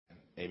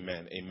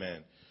Amen.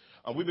 Amen.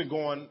 We've been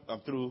going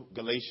through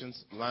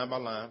Galatians line by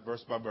line,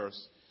 verse by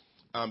verse,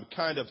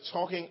 kind of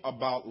talking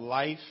about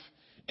life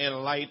in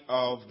light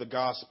of the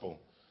gospel,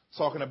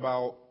 talking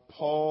about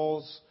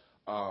Paul's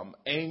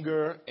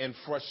anger and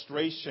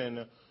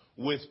frustration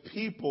with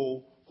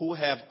people who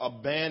have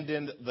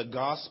abandoned the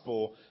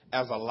gospel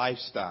as a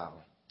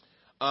lifestyle.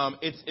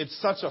 It's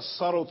such a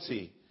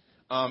subtlety.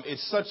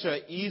 It's such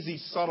an easy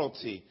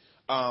subtlety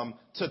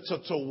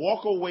to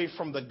walk away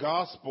from the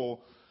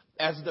gospel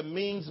as the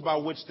means by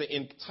which the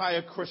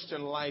entire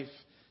Christian life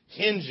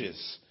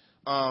hinges.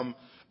 We're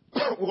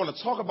going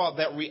to talk about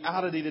that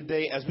reality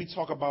today as we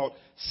talk about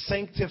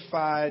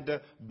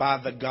sanctified by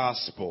the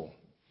gospel.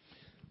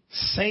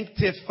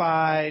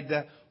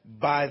 Sanctified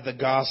by the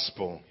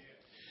gospel.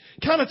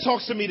 Kind of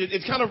talks to me,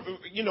 it kind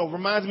of,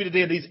 reminds me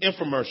today of these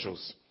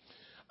infomercials.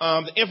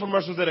 The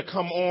infomercials that have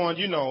come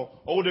on,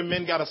 older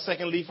men got a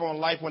second leaf on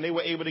life when they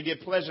were able to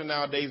get pleasure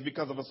nowadays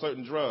because of a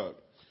certain drug.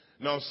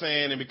 You know what I'm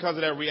saying? And because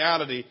of that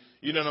reality,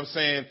 you know what I'm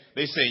saying?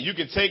 They say you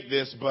can take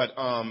this, but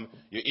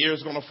your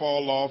ear's going to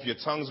fall off, your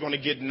tongue's going to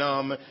get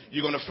numb,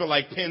 you're going to feel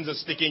like pins are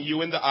sticking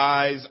you in the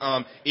eyes,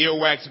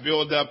 earwax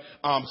build up,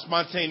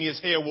 spontaneous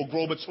hair will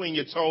grow between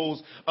your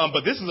toes,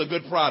 but this is a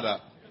good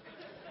product.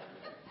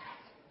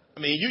 I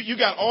mean, you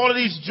got all of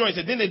these joints,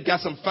 and then they got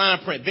some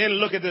fine print. Then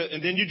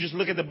and then you just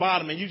look at the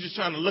bottom, and you're just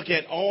trying to look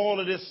at all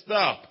of this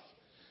stuff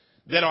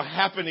that'll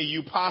happen to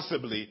you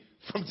possibly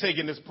from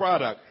taking this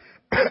product.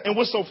 And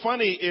what's so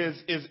funny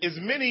is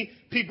many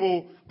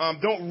people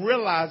don't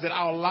realize that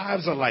our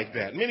lives are like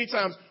that. Many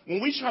times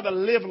when we try to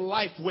live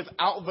life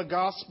without the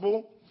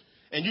gospel,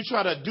 and you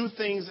try to do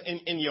things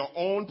in your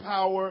own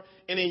power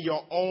and in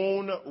your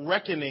own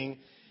reckoning,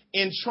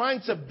 in trying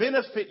to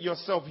benefit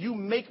yourself, you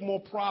make more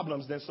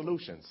problems than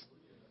solutions.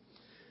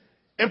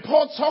 And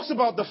Paul talks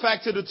about the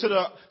fact to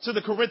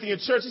the Corinthian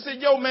church. He said,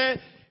 yo, man,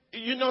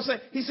 you know what I'm saying?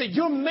 He said,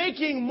 you're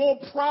making more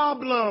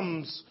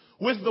problems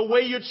with the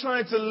way you're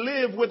trying to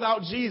live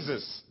without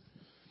Jesus.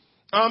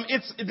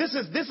 This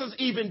is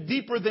even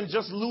deeper than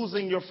just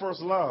losing your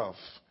first love.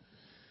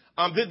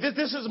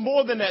 This is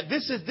more than that.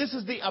 This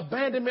is the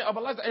abandonment of a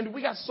life. And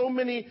we got so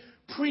many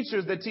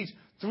preachers that teach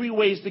 3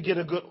 ways to get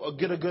a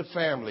good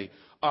family.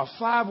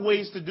 5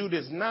 ways to do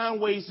this, 9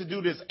 ways to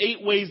do this,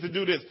 8 ways to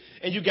do this.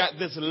 And you got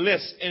this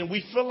list. And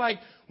we feel like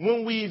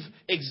when we've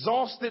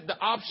exhausted the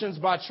options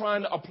by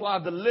trying to apply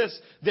the list,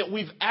 that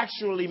we've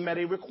actually met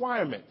a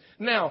requirement.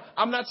 Now,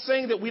 I'm not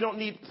saying that we don't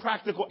need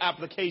practical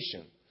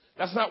application.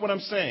 That's not what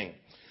I'm saying.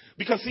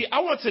 Because, see,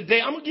 I'm going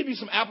to give you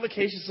some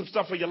applications, some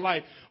stuff for your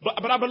life.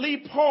 But I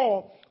believe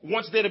Paul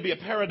wants there to be a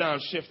paradigm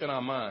shift in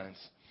our minds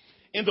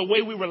in the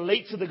way we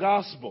relate to the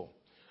gospel.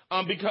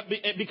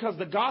 Because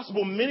the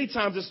gospel many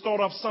times is thought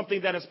of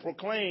something that is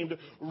proclaimed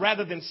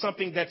rather than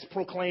something that's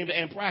proclaimed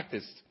and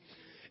practiced.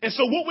 And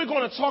so what we're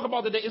going to talk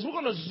about today is we're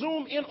going to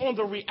zoom in on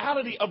the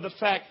reality of the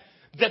fact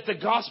that the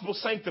gospel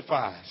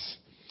sanctifies.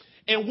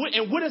 And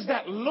what does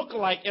that look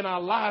like in our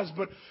lives?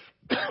 But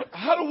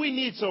how do we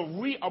need to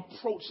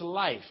reapproach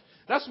life?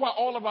 That's why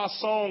all of our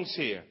songs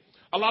here,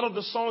 a lot of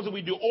the songs that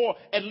we do, or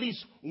at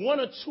least 1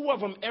 or 2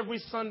 of them every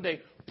Sunday,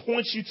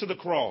 points you to the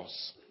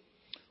cross,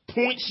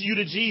 points you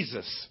to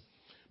Jesus.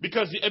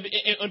 Because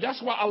and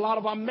that's why a lot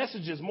of our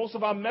messages, most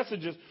of our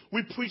messages,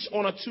 we preach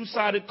on a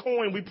 2-sided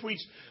coin. We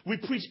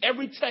preach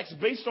every text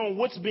based on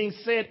what's being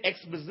said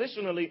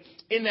expositionally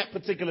in that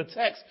particular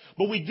text.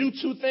 But we do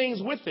 2 things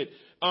with it,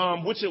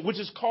 which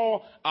is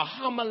called a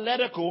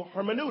homiletical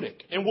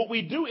hermeneutic. And what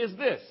we do is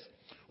this.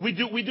 We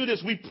do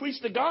this. We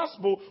preach the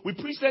gospel. We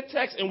preach that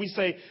text and we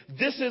say,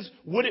 this is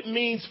what it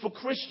means for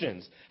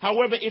Christians.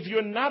 However, if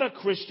you're not a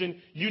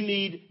Christian, you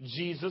need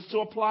Jesus to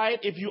apply it.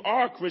 If you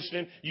are a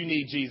Christian, you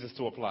need Jesus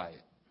to apply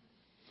it.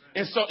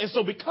 And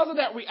so because of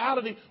that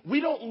reality,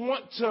 we don't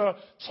want to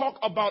talk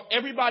about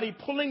everybody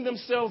pulling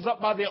themselves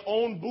up by their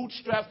own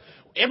bootstraps.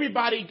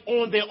 Everybody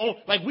on their own.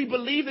 Like, we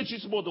believe that you're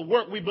supposed to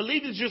work. We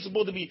believe that you're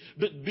supposed to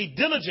be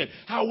diligent.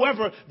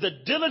 However, the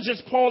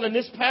diligence Paul in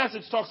this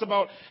passage talks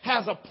about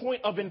has a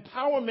point of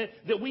empowerment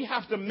that we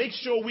have to make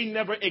sure we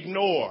never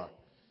ignore.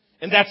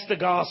 And that's the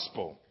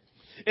gospel.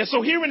 And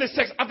so here in this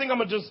text, I think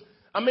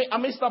I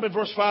may stop at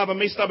verse 5. I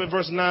may stop at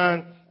verse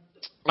 9.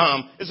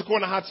 It's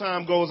according to how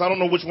time goes. I don't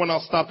know which one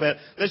I'll stop at.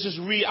 Let's just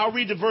read. I'll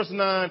read to verse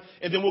 9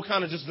 and then we'll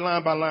kind of just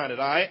line by line it.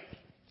 All right.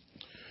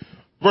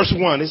 Verse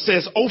 1, it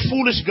says, O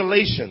foolish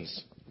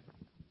Galatians,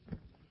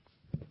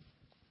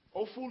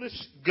 O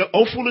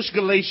foolish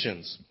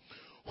Galatians,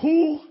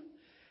 who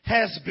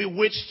has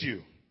bewitched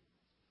you?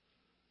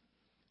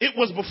 It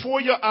was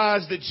before your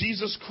eyes that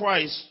Jesus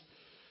Christ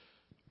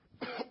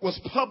was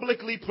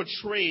publicly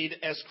portrayed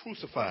as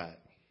crucified.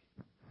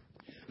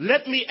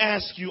 Let me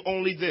ask you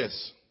only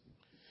this.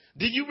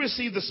 Did you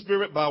receive the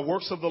Spirit by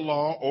works of the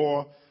law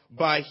or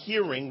by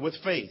hearing with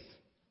faith?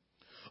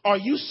 Are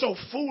you so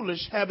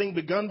foolish, having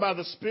begun by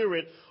the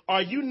Spirit,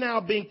 are you now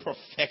being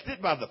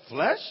perfected by the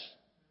flesh?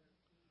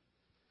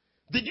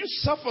 Did you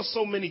suffer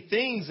so many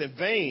things in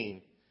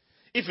vain,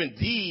 if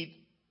indeed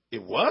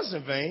it was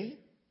in vain?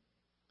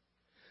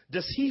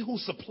 Does he who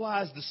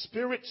supplies the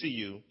Spirit to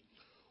you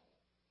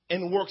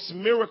and works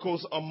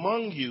miracles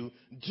among you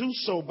do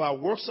so by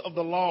works of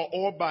the law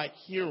or by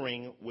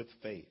hearing with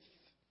faith.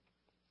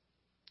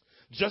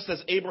 Just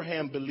as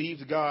Abraham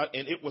believed God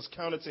and it was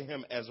counted to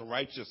him as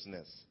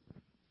righteousness.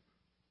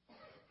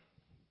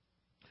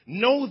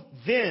 Know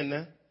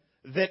then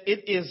that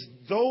it is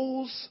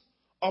those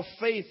of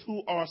faith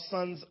who are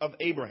sons of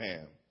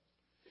Abraham.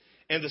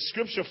 And the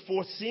scripture,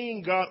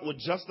 foreseeing God would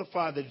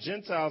justify the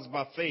Gentiles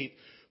by faith,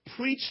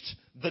 preached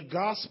the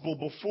gospel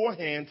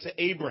beforehand to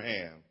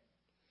Abraham,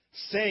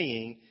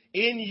 saying,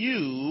 in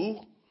you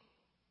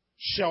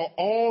shall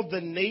all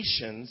the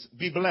nations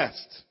be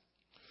blessed.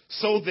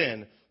 So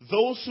then,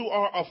 those who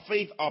are of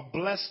faith are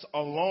blessed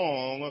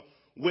along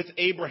with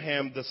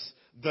Abraham,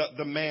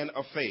 the man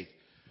of faith.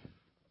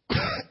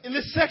 In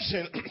this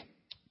section,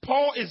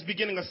 Paul is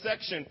beginning a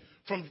section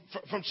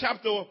from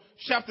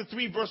chapter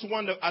 3, verse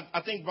 1 to,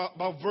 I think,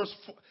 about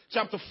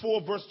chapter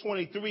 4, verse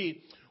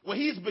 23, where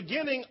he's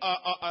beginning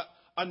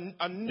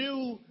a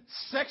new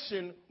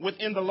section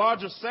within the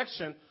larger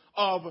section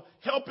of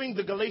helping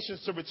the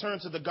Galatians to return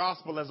to the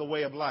gospel as a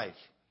way of life.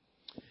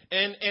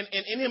 And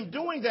in him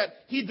doing that,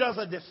 he does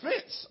a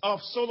defense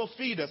of sola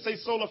fide. Say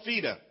sola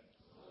fide.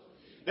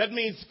 That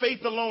means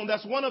faith alone.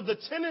 That's one of the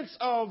tenets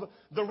of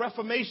the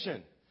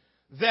Reformation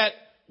that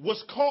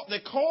called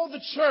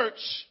the church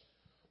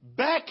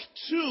back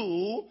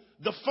to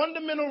the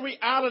fundamental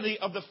reality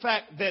of the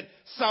fact that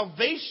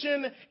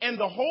salvation and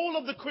the whole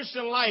of the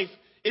Christian life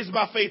is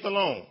by faith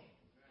alone.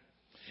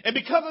 And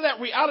because of that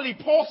reality,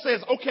 Paul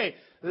says, okay,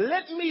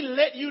 let me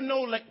let you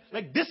know,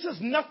 like this is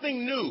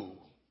nothing new.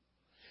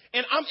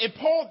 And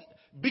Paul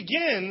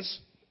begins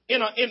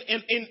in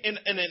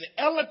an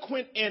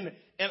eloquent and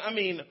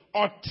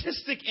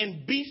artistic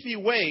and beefy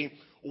way,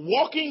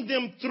 walking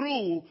them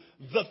through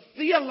the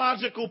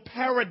theological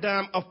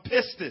paradigm of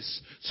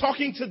pistis,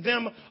 talking to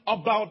them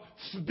about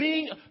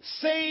being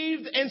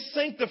saved and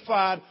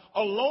sanctified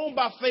alone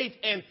by faith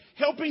and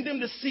helping them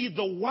to see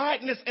the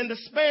wideness and the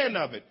span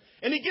of it.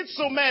 And he gets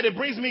so mad, it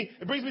brings me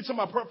to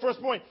my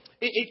first point.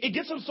 It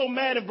gets him so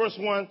mad in verse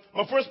 1.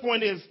 My first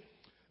point is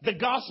the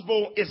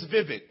gospel is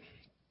vivid.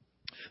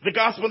 The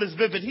gospel is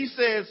vivid. He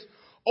says,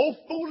 "O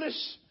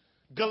foolish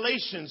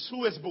Galatians,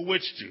 who has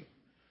bewitched you?"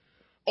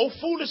 O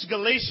foolish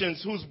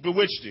Galatians, who's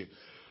bewitched you?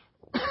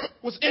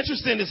 What's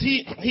interesting is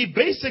he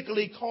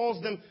basically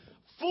calls them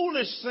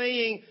foolish,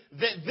 saying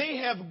that they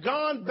have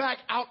gone back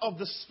out of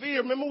the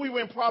sphere. Remember, we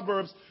were in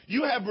Proverbs.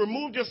 You have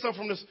removed yourself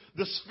from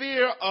the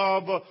sphere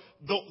of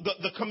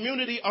the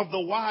community of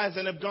the wise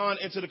and have gone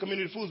into the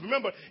community of fools.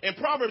 Remember, in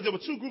Proverbs, there were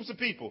two groups of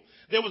people.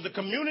 There was the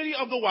community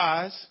of the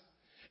wise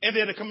and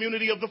then the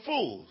community of the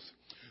fools.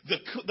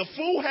 The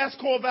fool has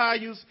core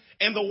values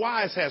and the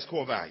wise has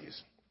core values.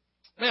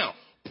 Now,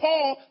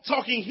 Paul,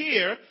 talking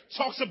here,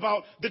 talks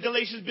about the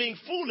Galatians being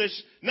foolish,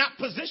 not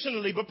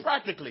positionally, but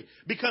practically,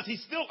 because he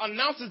still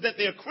announces that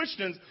they're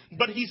Christians,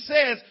 but he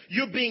says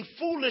you're being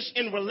foolish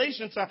in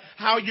relation to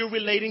how you're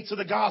relating to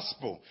the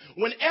gospel.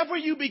 Whenever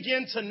you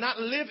begin to not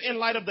live in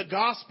light of the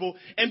gospel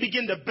and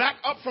begin to back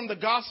up from the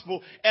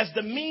gospel as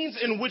the means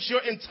in which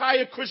your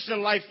entire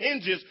Christian life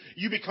hinges,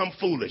 you become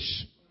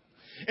foolish.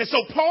 And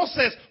so Paul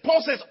says,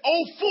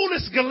 "Oh,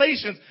 foolish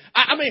Galatians."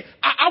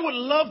 I would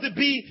love to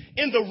be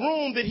in the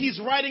room that he's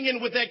writing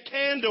in with that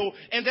candle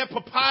and that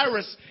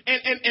papyrus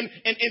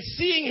and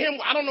seeing him.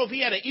 I don't know if he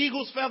had an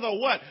eagle's feather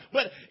or what,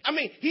 but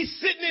he's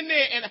sitting in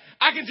there and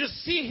I can just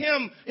see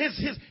him.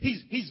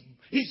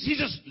 He's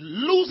just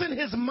losing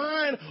his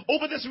mind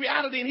over this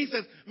reality. And he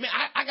says, "Man,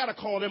 I got to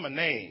call them a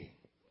name."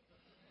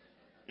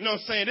 You know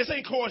what I'm saying? This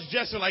ain't coarse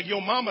gesture like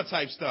your mama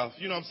type stuff.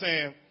 You know what I'm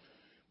saying?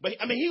 But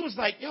he was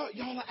like,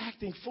 y'all are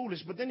acting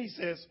foolish. But then he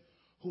says,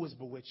 "Who has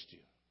bewitched you?"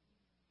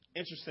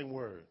 Interesting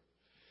word.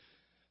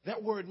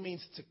 That word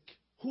means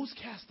who's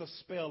cast a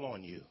spell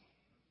on you?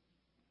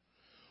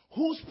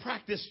 Who's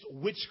practiced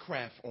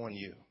witchcraft on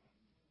you?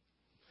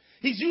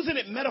 He's using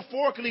it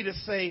metaphorically to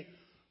say,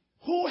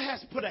 who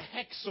has put a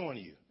hex on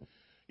you?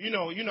 I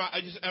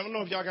don't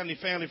know if y'all got any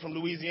family from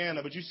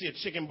Louisiana, but you see a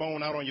chicken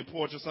bone out on your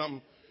porch or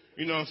something.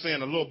 You know what I'm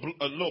saying? A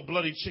little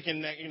bloody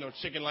chicken neck,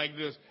 chicken like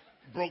this.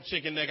 Broke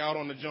chicken neck out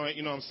on the joint,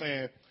 you know what I'm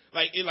saying?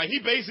 Like he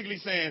basically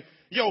saying,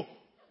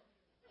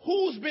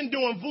 who's been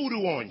doing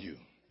voodoo on you?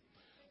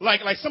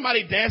 Like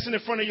somebody dancing in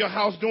front of your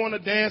house, doing a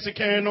dance and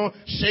carrying on,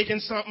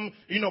 shaking something,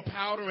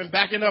 powder and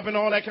backing up and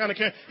all that kind of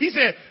carry. He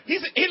said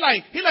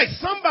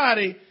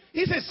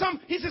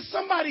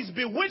somebody's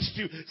bewitched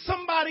you.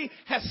 Somebody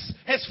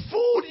has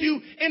fooled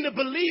you into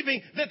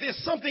believing that there's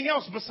something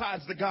else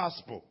besides the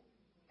gospel.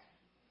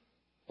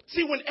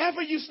 See,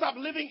 whenever you stop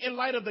living in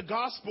light of the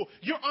gospel,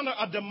 you're under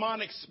a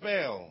demonic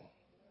spell.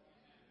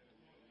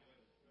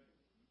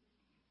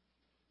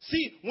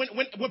 See, when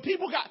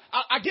people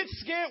I get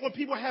scared when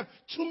people have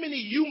too many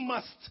 "you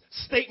must"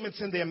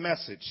 statements in their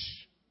message.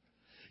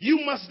 You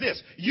must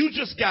this. You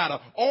just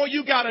gotta. All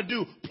you gotta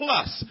do.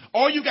 Plus.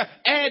 All you got.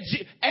 Add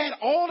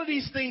all of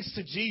these things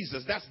to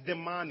Jesus. That's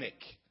demonic.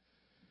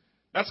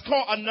 That's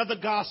called another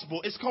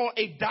gospel. It's called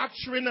a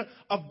doctrine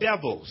of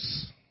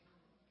devils.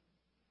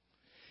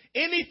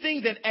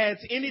 Anything that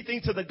adds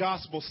anything to the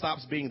gospel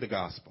stops being the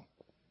gospel.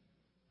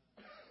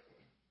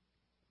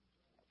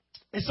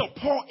 And so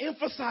Paul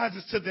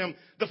emphasizes to them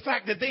the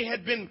fact that they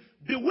had been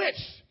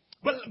bewitched.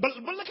 But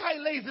look how he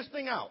lays this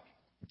thing out.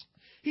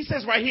 He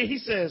says right here, he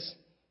says,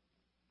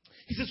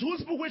 who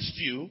has bewitched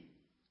you?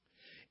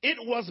 It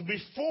was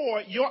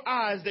before your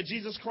eyes that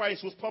Jesus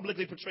Christ was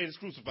publicly portrayed as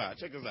crucified.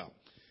 Check this out.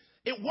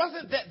 It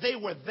wasn't that they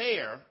were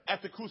there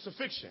at the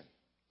crucifixion.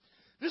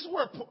 This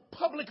word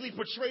publicly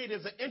portrayed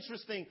is an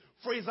interesting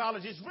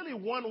phraseology. It's really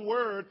one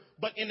word,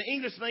 but in the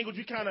English language,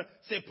 you kind of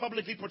say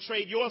publicly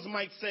portrayed. Yours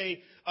might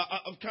say,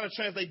 kind of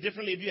translate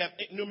differently if you have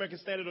New American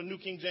Standard or New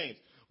King James.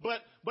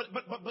 But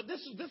this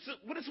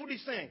is what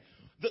he's saying.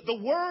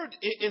 The word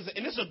is,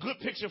 and this is a good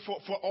picture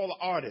for all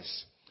the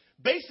artists.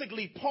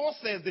 Basically, Paul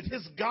says that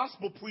his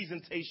gospel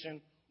presentation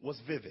was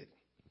vivid.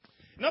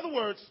 In other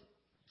words,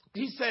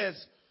 he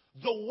says,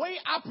 the way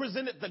I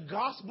presented the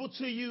gospel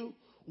to you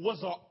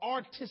was an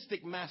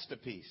artistic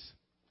masterpiece.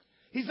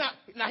 He's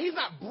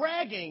not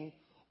bragging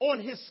on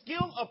his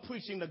skill of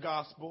preaching the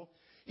gospel.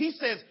 He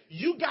says,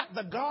 you got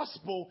the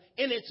gospel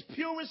in its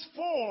purest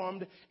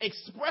form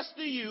expressed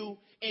to you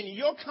in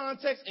your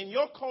context, in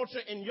your culture,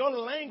 in your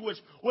language,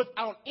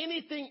 without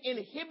anything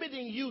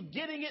inhibiting you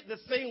getting it the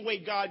same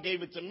way God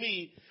gave it to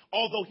me,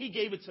 although he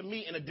gave it to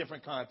me in a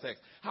different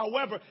context.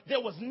 However,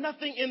 there was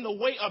nothing in the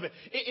way of it.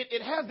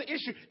 It has the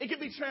issue. It can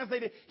be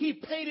translated, he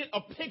painted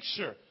a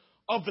picture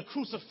of the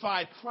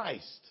crucified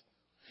Christ.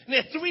 And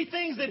there are three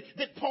things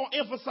that Paul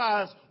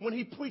emphasized when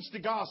he preached the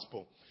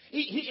gospel.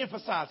 He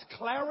emphasized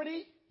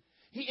clarity,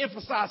 he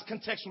emphasized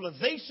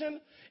contextualization,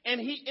 and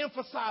he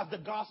emphasized the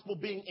gospel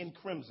being in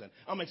crimson.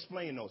 I'm going to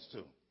explain those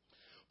two.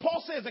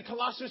 Paul says in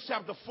Colossians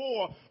chapter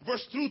 4,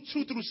 verse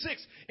 2 through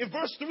 6, in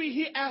verse 3,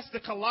 he asked the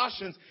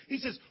Colossians, he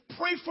says,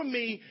 pray for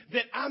me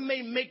that I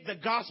may make the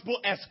gospel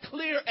as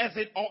clear as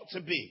it ought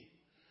to be.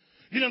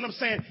 You know what I'm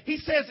saying? He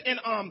says in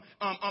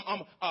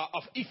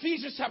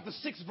Ephesians chapter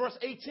 6, verse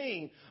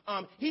 18,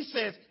 he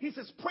says,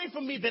 pray for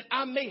me that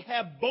I may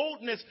have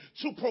boldness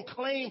to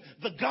proclaim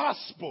the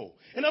gospel.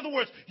 In other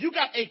words, you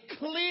got a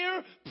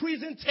clear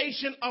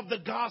presentation of the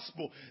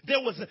gospel.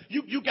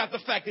 You got the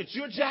fact that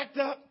you're jacked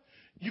up.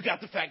 You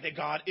got the fact that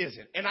God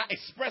isn't. And I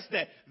expressed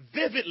that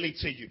vividly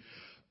to you.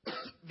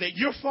 That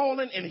you're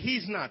falling and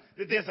he's not.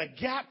 That there's a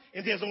gap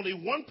and there's only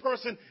one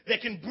person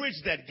that can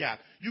bridge that gap.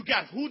 You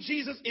got who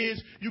Jesus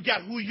is. You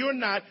got who you're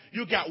not.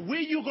 You got where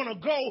you're going to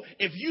go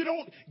if you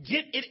don't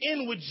get it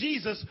in with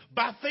Jesus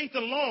by faith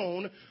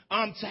alone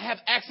to have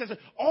access.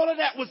 All of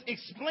that was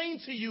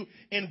explained to you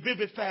in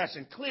vivid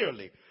fashion,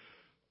 clearly.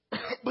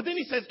 But then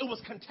he says it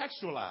was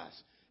contextualized.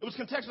 It was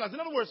contextualized.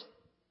 In other words,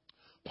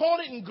 Paul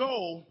didn't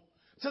go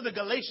to the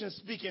Galatians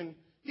speaking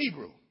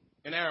Hebrew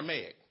and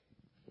Aramaic.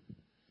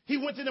 He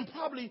went to them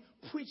probably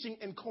preaching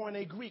in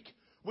Koine Greek,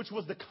 which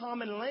was the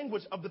common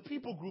language of the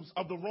people groups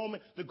of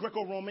the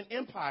Greco-Roman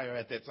Empire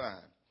at that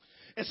time.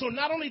 And so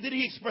not only did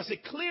he express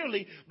it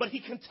clearly, but he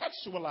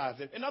contextualized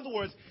it. In other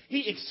words,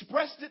 he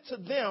expressed it to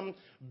them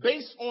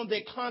based on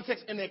their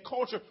context and their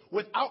culture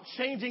without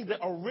changing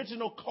the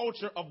original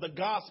culture of the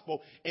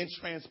gospel and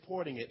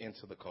transporting it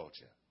into the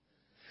culture.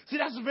 See,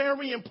 that's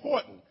very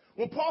important.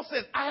 When Paul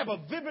says, I have a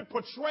vivid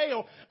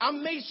portrayal, I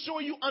made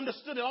sure you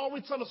understood it. I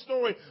always tell a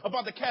story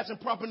about the cats in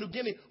Papua New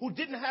Guinea who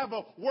didn't have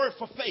a word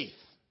for faith.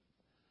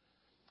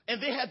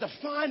 And they had to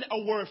find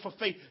a word for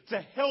faith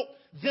to help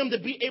them to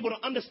be able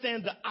to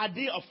understand the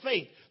idea of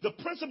faith. The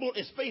principle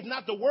is faith,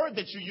 not the word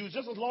that you use,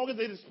 just as long as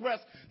it express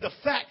the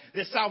fact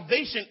that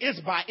salvation is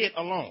by it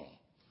alone.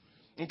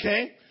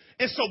 Okay?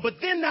 And so, but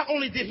then not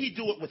only did he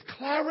do it with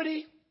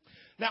clarity,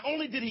 not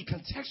only did he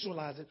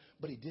contextualize it,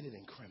 but he did it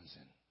in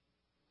crimson.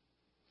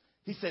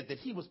 He said that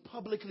he was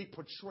publicly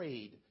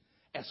portrayed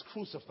as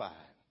crucified.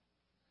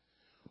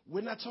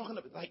 We're not talking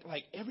about,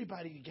 like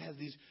everybody has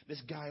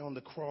this guy on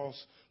the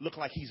cross look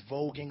like he's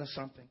voguing or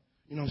something.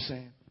 You know what I'm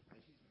saying?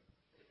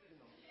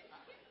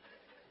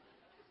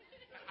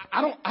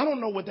 I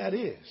don't know what that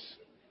is.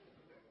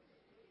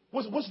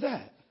 What's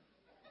that?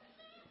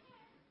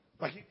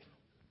 I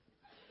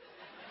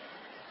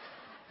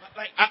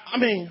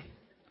mean,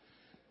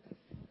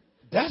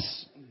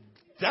 that's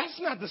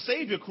not the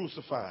Savior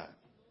crucified.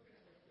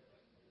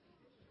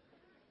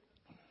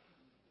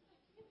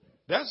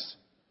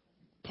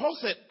 Paul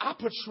said, I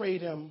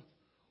portrayed him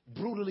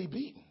brutally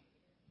beaten.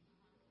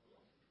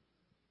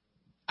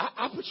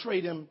 I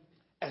portrayed him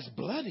as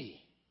bloody.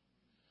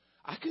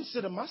 I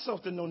consider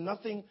myself to know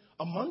nothing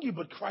among you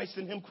but Christ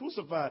and him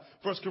crucified.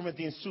 1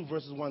 Corinthians 2,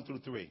 verses 1 through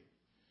 3.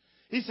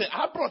 He said,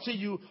 I brought to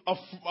you of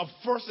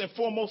first and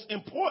foremost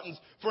importance,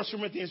 1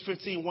 Corinthians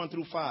 15, 1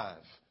 through 5.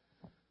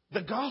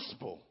 The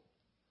gospel.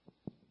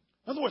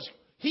 In other words,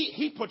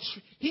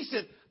 he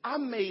said, I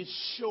made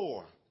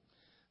sure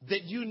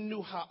that you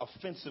knew how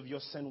offensive your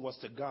sin was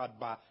to God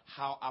by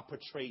how I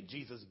portrayed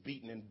Jesus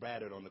beaten and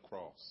battered on the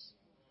cross.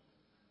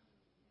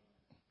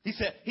 He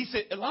said,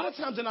 a lot of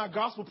times in our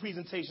gospel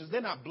presentations,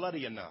 they're not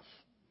bloody enough.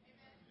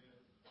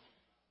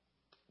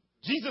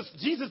 Jesus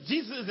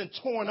isn't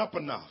torn up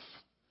enough.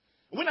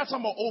 We're not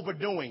talking about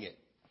overdoing it.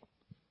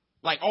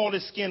 Like all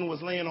his skin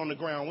was laying on the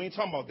ground. We ain't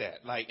talking about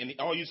that. Like, and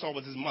all you saw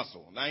was his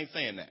muscle. And I ain't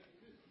saying that.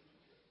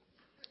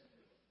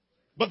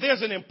 But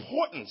there's an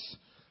importance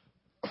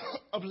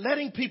of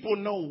letting people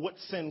know what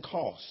sin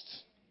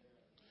costs.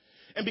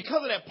 And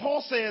because of that,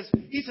 Paul says,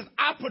 he says,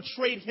 I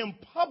portrayed him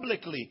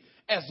publicly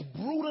as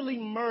brutally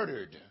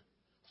murdered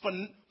for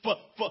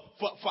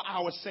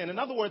our sin. In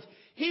other words,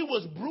 he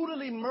was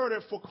brutally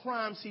murdered for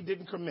crimes he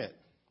didn't commit.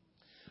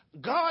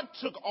 God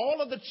took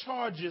all of the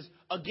charges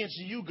against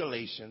you,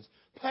 Galatians,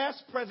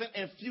 past, present,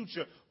 and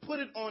future, put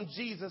it on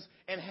Jesus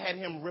and had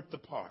him ripped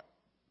apart.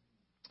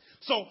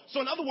 So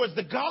in other words,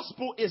 the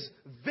gospel is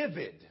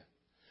vivid.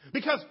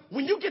 Because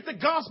when you get the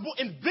gospel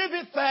in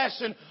vivid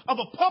fashion of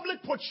a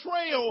public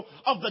portrayal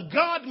of the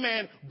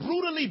God-man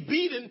brutally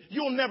beaten,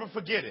 you'll never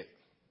forget it.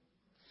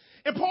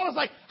 And Paul is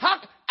like,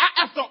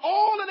 after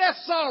all of that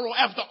sorrow,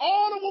 after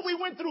all of what we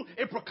went through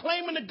in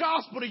proclaiming the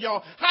gospel to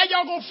y'all, how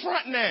y'all gonna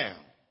front now?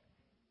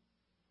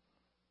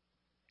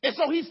 And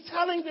so he's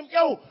telling them,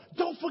 yo,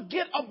 don't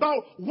forget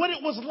about what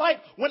it was like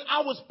when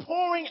I was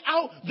pouring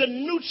out the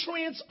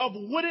nutrients of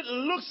what it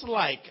looks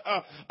like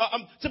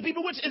to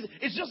people, which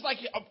is just like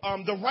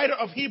the writer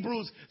of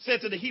Hebrews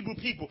said to the Hebrew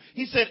people.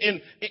 He said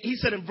in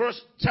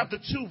chapter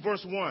 2,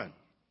 verse 1,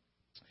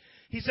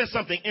 he said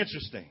something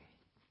interesting.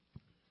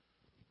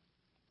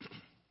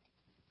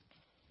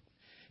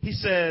 He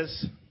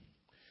says,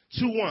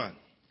 2:1.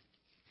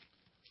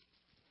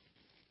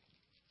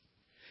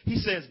 He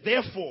says,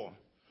 therefore,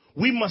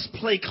 we must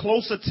pay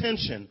close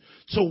attention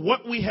to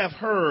what we have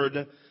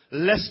heard,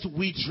 lest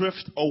we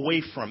drift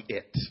away from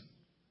it.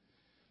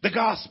 The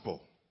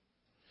gospel.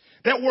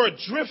 That word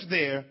drift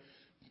there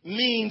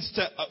means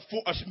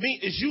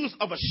is used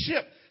of a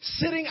ship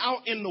sitting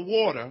out in the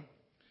water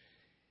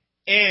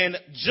and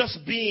just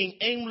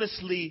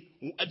aimlessly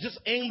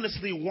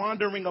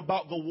wandering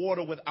about the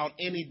water without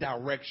any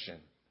direction.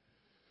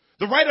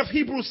 The writer of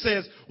Hebrews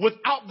says,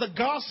 without the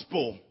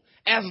gospel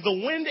as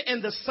the wind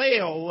and the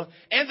sail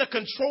and the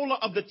controller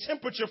of the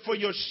temperature for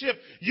your ship,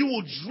 you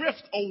will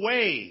drift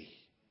away.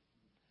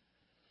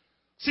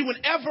 See,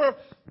 whenever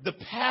the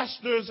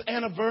pastor's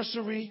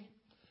anniversary,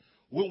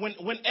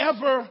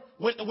 whenever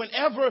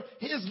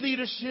his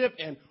leadership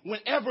and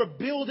whenever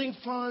building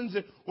funds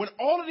and when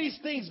all of these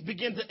things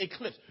begin to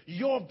eclipse,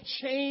 your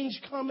change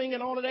coming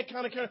and all of that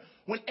kind of,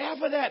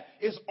 whenever that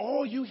is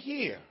all you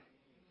hear,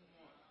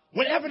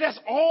 whenever that's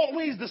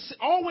always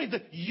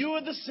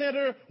you're the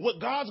center, what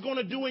God's going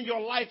to do in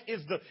your life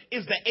is the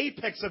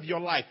apex of your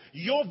life.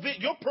 Your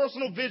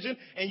personal vision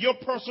and your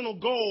personal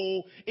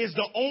goal is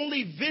the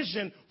only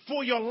vision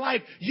for your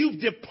life. You've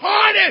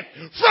departed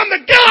from the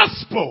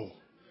gospel.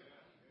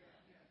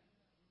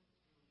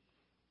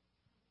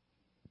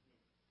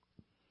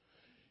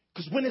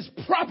 Because when it's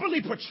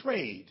properly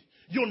portrayed,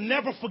 you'll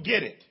never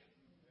forget it.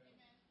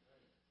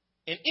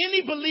 And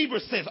any believer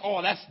says,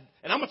 oh, that's,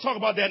 and I'm going to talk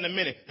about that in a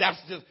minute. That's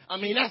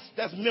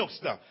milk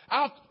stuff.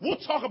 We'll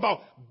talk about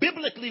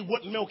biblically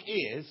what milk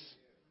is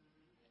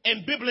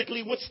and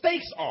biblically what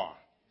steaks are.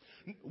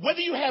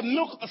 Whether you have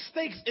milk or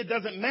steaks, it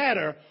doesn't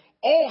matter.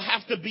 All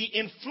have to be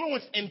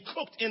influenced and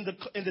cooked in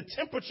the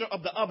temperature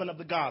of the oven of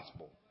the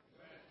gospel.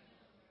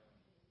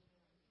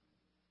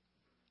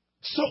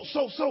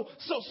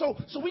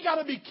 So we got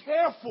to be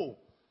careful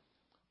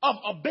of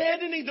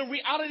abandoning the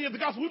reality of the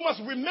gospel. We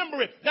must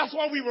remember it. That's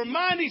why we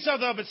remind each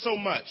other of it so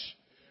much.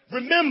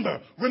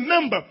 Remember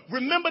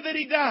that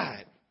he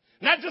died.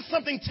 Not just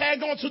something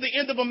tagged on to the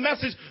end of a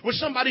message with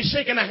somebody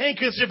shaking a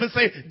handkerchief and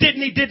say,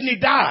 didn't he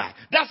die?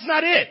 That's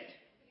not it.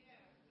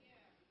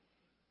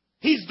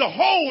 He's the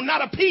whole,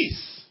 not a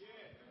piece.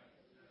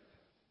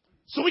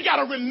 So we got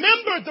to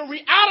remember the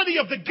reality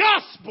of the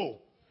gospel.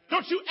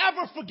 Don't you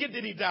ever forget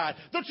that he died.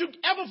 Don't you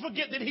ever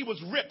forget that he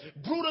was ripped,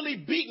 brutally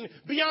beaten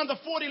beyond the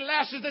 40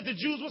 lashes that the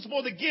Jews were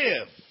supposed to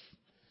give.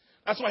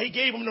 That's why he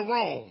gave them to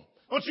Rome.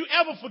 Don't you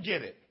ever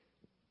forget it.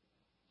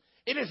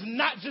 It is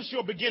not just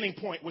your beginning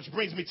point, which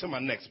brings me to my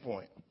next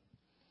point.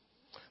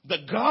 The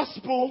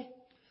gospel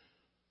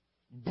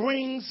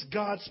brings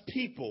God's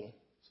people's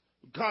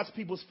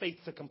faith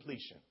to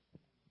completion.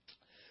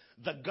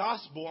 The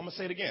gospel, I'm going to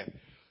say it again,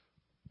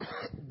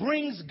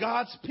 brings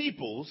God's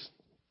people's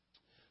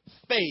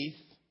faith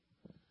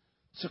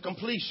to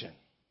completion.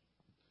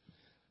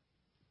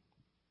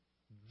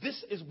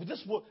 This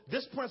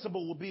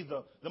principle will be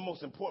the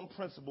most important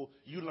principle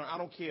you learn. I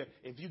don't care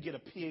if you get a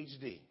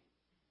PhD.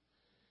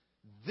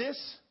 This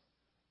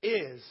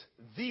is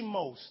the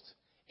most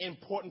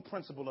important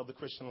principle of the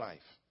Christian life.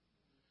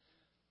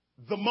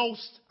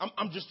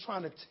 I'm just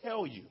trying to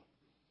tell you,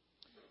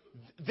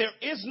 there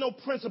is no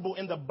principle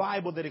in the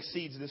Bible that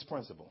exceeds this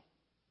principle.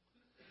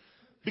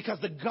 Because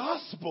the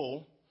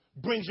gospel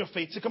brings your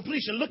faith to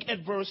completion. Look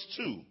at verse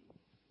 2.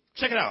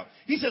 Check it out.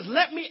 He says,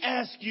 let me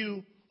ask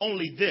you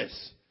only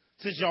this.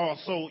 Since y'all,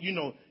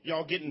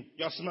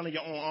 y'all smelling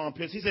your own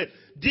armpits. He said,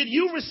 did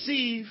you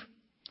receive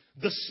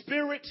the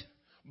Spirit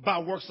by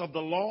works of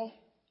the law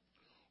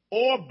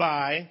or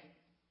by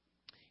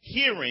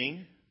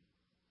hearing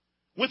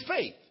with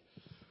faith?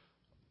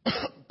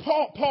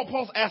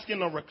 Paul's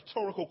asking a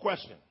rhetorical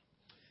question.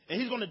 And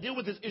he's going to deal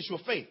with this issue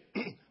of faith.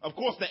 Of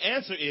course, the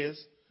answer is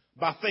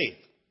by faith.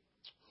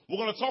 We're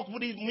going to talk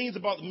what he means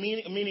about the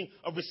meaning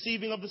of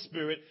receiving of the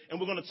Spirit. And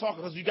we're going to talk,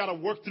 because you got to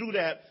work through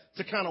that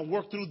to kind of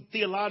work through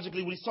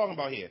theologically what he's talking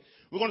about here.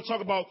 We're going to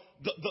talk about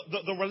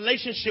the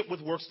relationship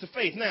with works to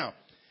faith. Now,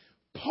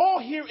 Paul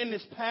here in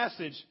this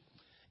passage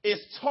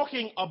is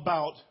talking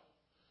about,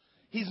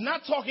 he's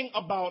not talking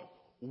about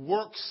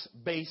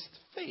works-based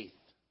faith,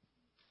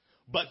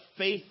 but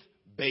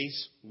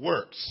faith-based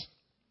works.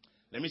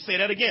 Let me say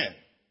that again.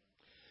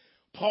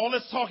 Paul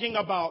is talking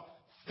about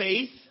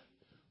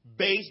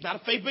faith-based, not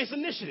a faith-based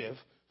initiative,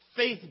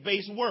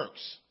 faith-based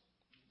works,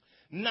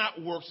 not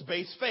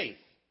works-based faith.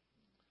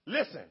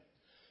 Listen,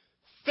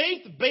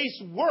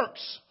 faith-based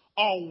works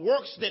are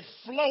works that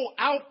flow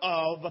out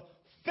of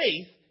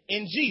faith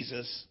in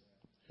Jesus.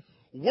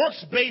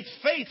 Works-based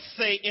faith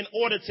say, in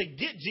order to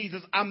get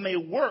Jesus, I may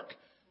work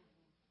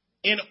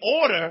in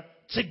order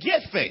to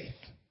get faith.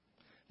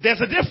 There's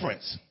a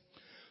difference.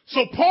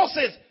 So Paul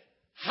says,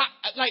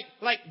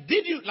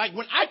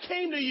 when I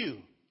came to you,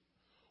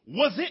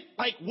 was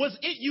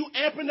it you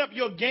amping up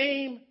your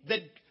game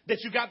that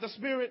you got the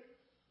Spirit?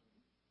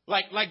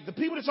 Like the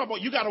people that talk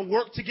about you got to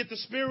work to get the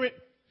Spirit,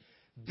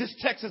 this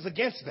text is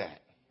against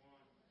that.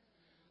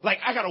 Like,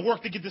 I got to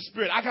work to get the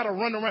Spirit. I got to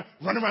run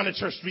around the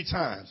church 3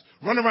 times.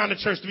 Run around the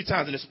church 3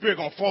 times and the Spirit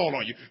going to fall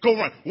on you. Go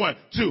run. 1,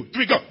 2,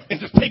 3, go. And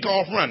just take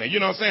off running.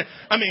 You know what I'm saying?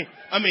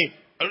 I mean,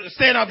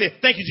 stand out there.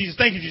 Thank you, Jesus.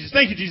 Thank you, Jesus.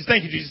 Thank you, Jesus.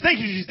 Thank you, Jesus. Thank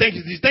you, Jesus. Thank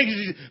you, Jesus. Thank you,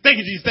 Jesus. Thank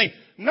you, Jesus. Thank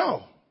you.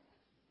 No.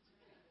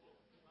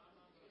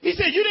 He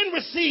said you didn't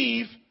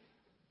receive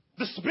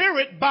the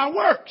Spirit by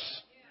works.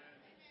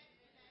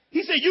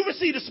 He said you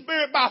received the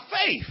Spirit by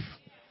faith.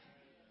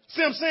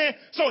 See what I'm saying?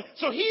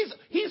 So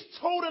he's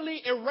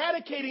totally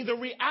eradicating the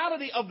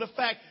reality of the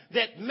fact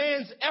that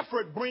man's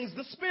effort brings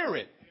the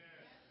Spirit.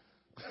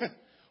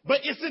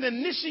 But it's an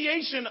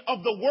initiation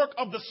of the work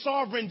of the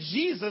sovereign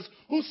Jesus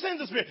who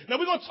sends the Spirit. Now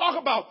we're going to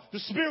talk about the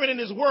Spirit and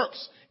his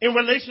works in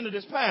relation to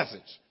this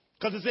passage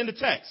because it's in the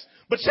text.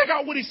 But check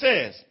out what he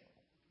says.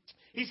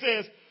 He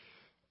says,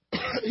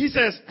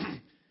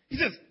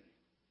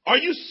 are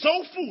you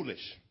so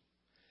foolish,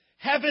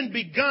 having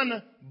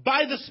begun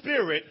by the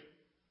Spirit,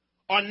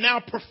 are now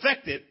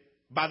perfected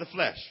by the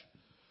flesh?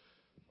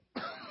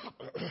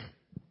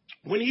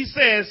 When he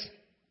says,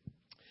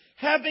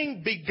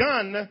 having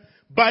begun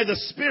by the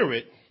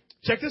Spirit,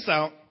 check this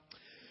out.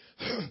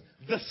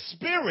 The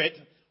Spirit,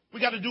 we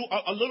got to do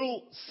a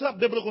little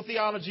sub-biblical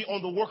theology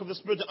on the work of the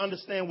Spirit to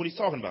understand what he's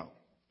talking about.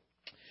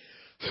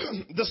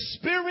 The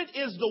Spirit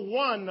is the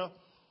one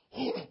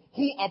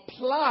who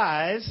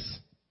applies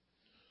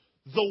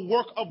the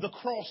work of the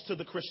cross to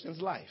the Christian's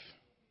life.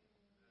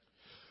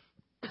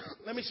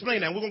 Let me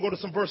explain that. We're going to go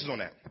to some verses on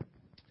that.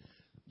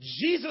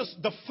 Jesus,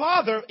 the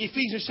Father,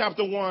 Ephesians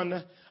chapter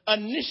 1,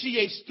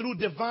 initiates through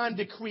divine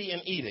decree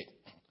and edict.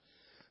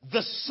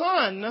 The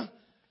Son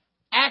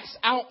acts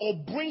out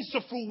or brings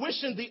to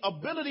fruition the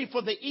ability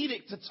for the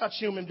edict to touch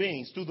human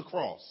beings through the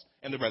cross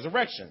and the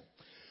resurrection.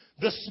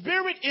 The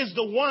Spirit is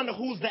the one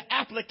who's the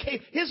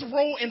application. His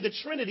role in the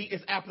Trinity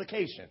is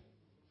application.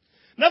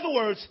 In other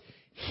words,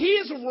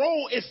 his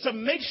role is to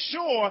make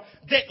sure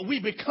that we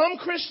become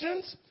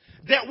Christians,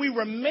 that we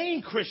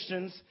remain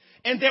Christians,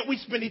 and that we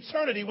spend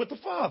eternity with the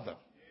Father.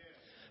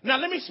 Now,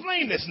 let me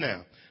explain this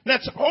now. Now,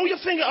 hold your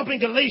finger up in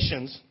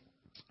Galatians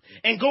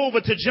and go over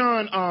to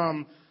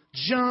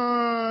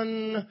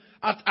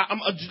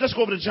let's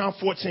go over to John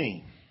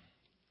 14.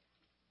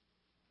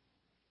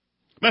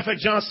 Matter of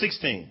fact, John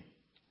 16.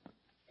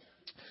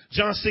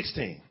 John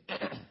 16.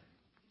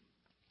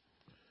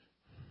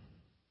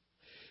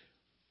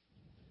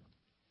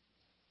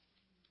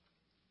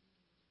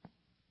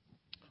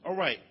 All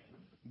right.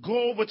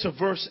 Go over to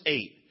verse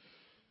 8.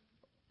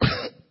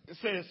 It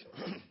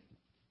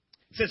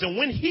says, and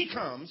when he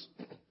comes,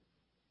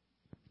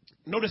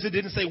 notice it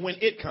didn't say when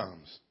it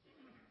comes.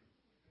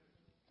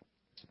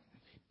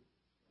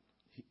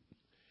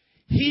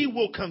 He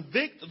will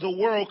convict the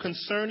world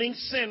concerning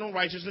sin,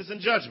 righteousness,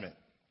 and judgment.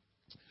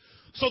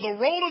 So the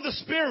role of the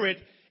Spirit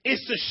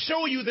is to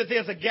show you that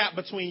there's a gap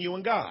between you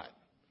and God.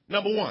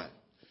 Number one.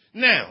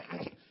 Now,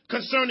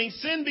 concerning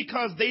sin,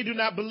 because they do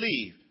not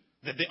believe.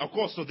 Of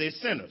course, so they're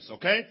sinners,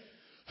 okay?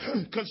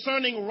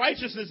 Concerning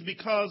righteousness,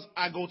 because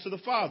I go to the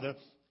Father,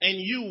 and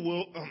you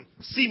will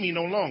see me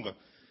no longer.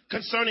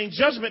 Concerning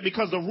judgment,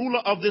 because the ruler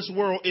of this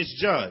world is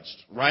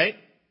judged, right?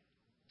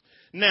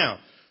 Now,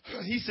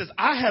 he says,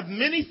 I have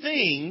many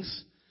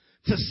things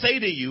to say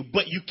to you,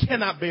 but you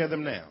cannot bear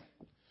them now.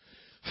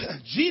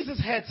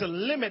 Jesus had to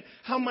limit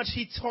how much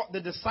he taught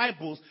the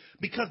disciples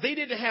because they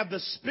didn't have the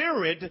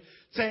Spirit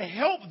to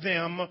help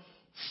them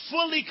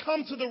fully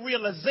come to the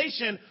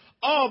realization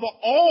of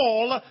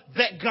all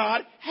that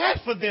God had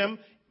for them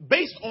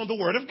based on the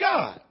Word of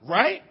God,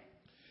 right?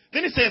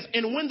 Then it says,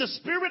 and when the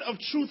Spirit of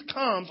truth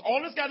comes,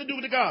 all it's got to do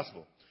with the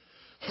gospel.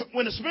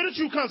 When the Spirit of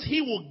truth comes,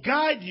 he will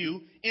guide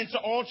you into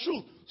all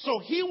truth. So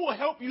he will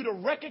help you to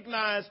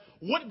recognize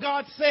what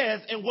God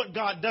says and what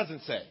God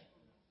doesn't say.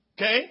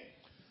 Okay?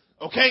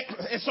 Okay?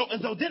 And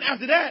so then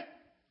after that,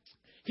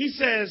 he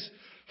says,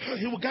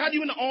 He will guide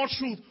you into all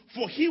truth,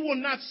 for he will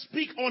not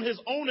speak on his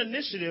own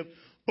initiative,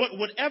 but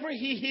whatever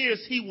he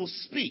hears, he will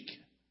speak.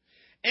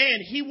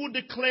 And he will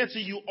declare to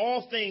you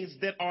all things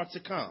that are to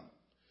come.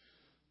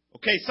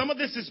 Okay, some of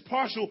this is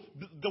partial,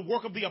 the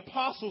work of the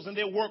apostles and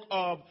their work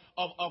of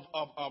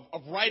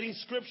writing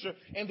scripture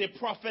and their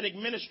prophetic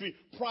ministry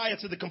prior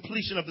to the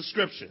completion of the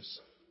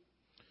scriptures.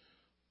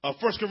 1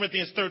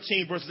 Corinthians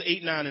 13, verses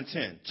 8, 9, and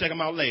 10. Check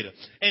them out later.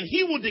 And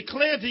he will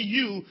declare to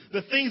you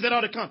the things that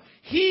are to come.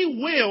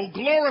 He will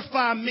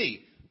glorify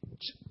me.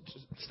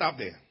 Stop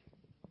there.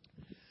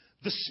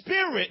 The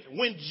Spirit,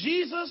 when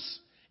Jesus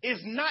is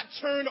not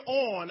turned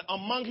on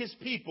among his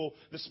people,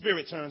 the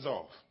Spirit turns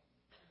off.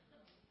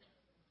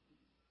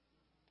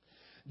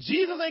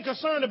 Jesus ain't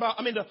concerned about,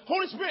 the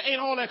Holy Spirit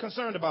ain't all that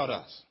concerned about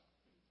us.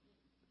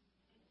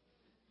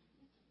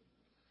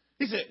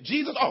 He said,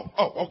 Jesus,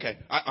 okay,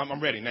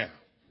 I'm ready now.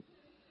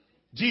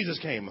 Jesus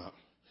came up.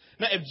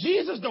 Now, if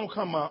Jesus don't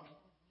come up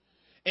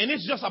and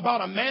it's just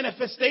about a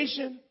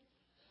manifestation,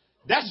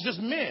 that's just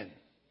men.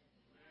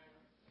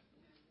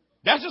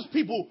 That's just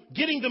people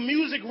getting the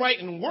music right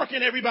and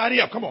working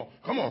everybody up. Come on,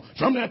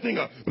 drum that thing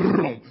up.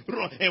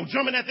 And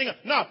drumming that thing up.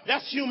 No,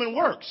 that's human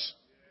works.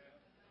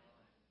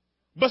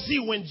 But see,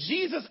 when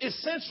Jesus is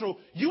central,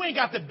 you ain't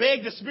got to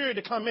beg the Spirit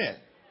to come in.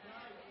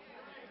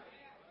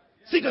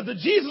 See, because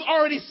Jesus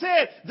already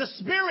said the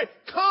Spirit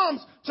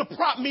comes to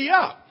prop me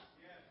up.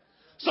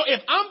 So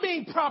if I'm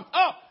being propped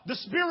up, the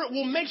Spirit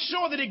will make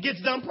sure that it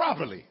gets done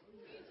properly.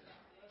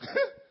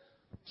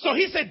 So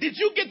he said, did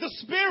you get the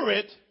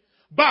Spirit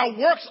by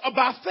works or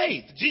by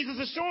faith? Jesus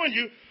is showing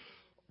you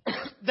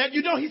that,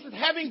 he said,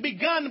 having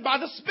begun by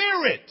the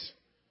Spirit.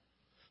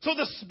 So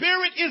the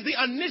Spirit is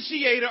the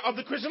initiator of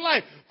the Christian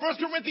life. 1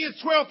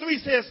 Corinthians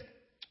 12:3 says,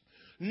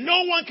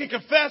 no one can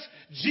confess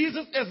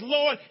Jesus as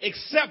Lord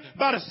except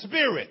by the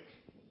Spirit.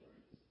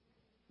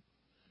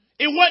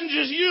 It wasn't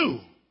just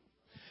you.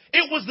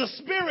 It was the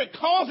Spirit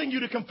causing you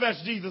to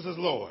confess Jesus as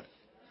Lord.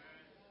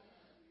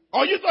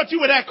 Oh, you thought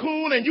you were that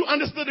cool and you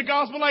understood the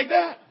gospel like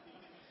that?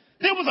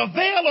 There was a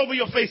veil over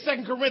your face,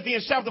 2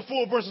 Corinthians chapter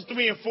 4, verses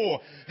 3 and 4,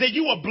 that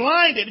you were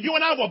blinded. You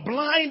and I were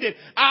blinded.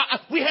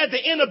 We had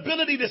the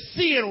inability to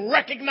see and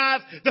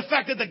recognize the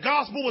fact that the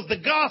gospel was the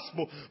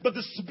gospel. But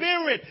the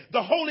Spirit,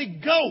 the Holy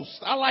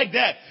Ghost, I like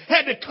that,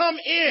 had to come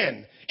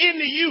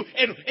into you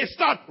and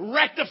start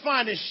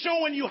rectifying and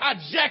showing you how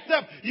jacked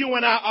up you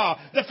and I are.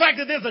 The fact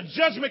that there's a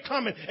judgment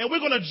coming and we're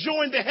going to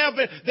join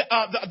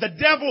the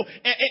devil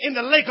in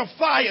the lake of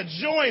fire,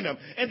 join him,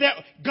 and that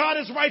God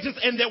is righteous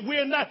and that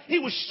we're not. He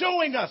was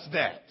showing us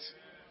that.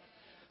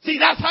 See,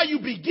 that's how you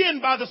begin,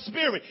 by the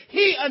Spirit.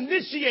 He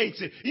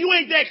initiates it. You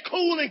ain't that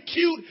cool and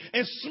cute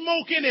and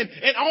smoking and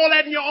all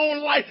that in your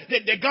own life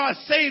that God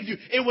saved you.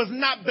 It was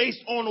not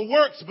based on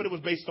works, but it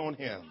was based on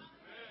him.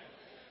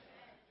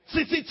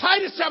 See,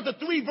 Titus chapter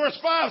 3 verse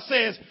 5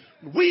 says,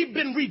 we've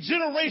been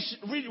regenerated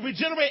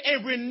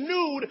and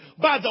renewed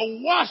by the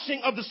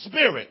washing of the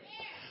Spirit.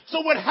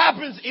 So what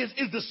happens is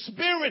the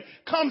Spirit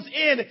comes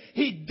in,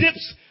 he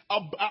dips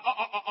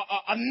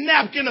a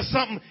napkin or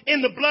something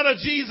in the blood of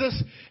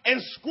Jesus and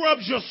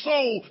scrubs your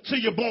soul till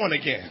you're born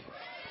again.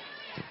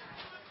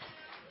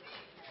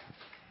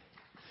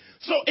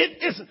 So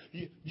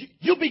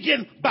you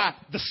begin by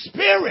the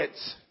Spirit.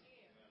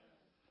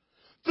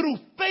 Through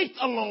faith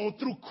alone,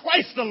 through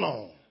Christ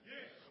alone,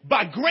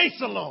 by grace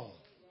alone.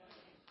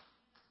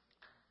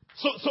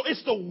 So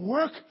it's the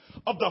work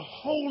of the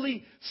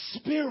Holy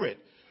Spirit.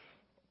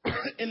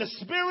 And the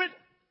Spirit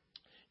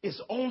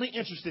is only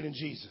interested in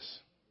Jesus.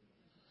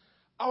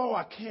 Oh,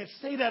 I can't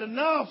say that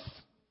enough.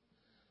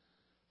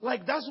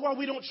 Like, that's why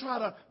we don't try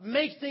to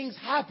make things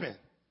happen.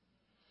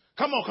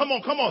 Come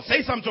on.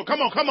 Say something to him.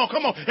 Come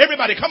on.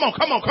 Everybody, come on.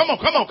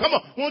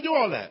 We won't do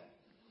all that.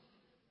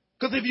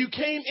 Because if you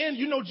came in,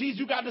 Jesus,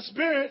 you got the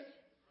Spirit.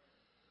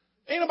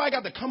 Ain't nobody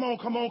got the come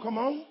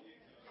on.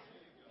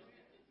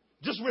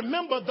 Just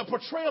remember the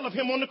portrayal of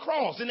him on the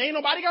cross. And ain't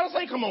nobody got to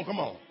say, come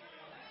on.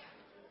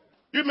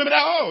 You remember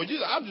that? Oh,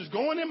 I'm just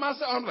going in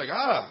myself. I'm like,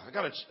 I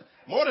got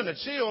more than a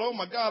chill. Oh,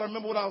 my God, I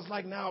remember what I was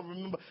like now. I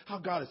remember how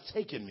God has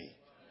taken me.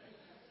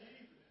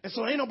 And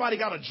so ain't nobody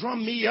got to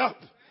drum me up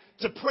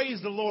to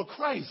praise the Lord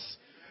Christ.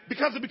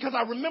 Because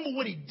I remember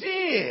what he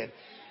did.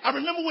 I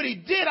remember what he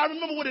did. I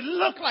remember what it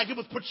looked like. It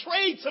was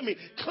portrayed to me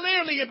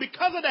clearly. And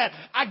because of that,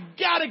 I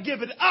got to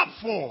give it up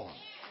for him.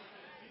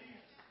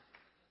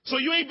 So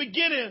you ain't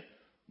beginning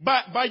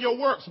by your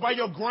works, by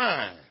your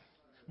grind,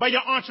 by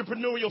your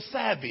entrepreneurial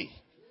savvy.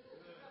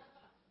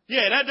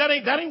 Yeah, that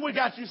ain't what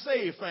got you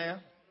saved, fam.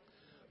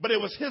 But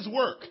it was his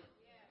work.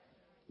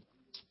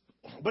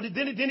 But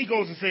then he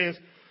goes and says,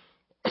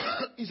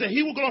 he said,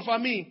 he will glorify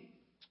me,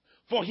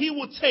 for he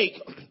will take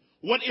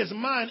what is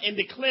mine and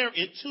declare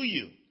it to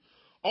you.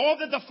 All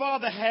that the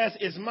Father has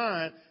is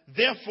mine.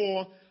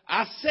 Therefore,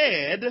 I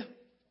said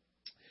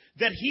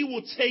that he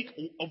will take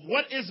of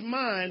what is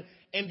mine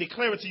and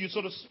declare it to you.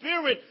 So the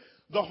Spirit,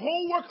 the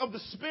whole work of the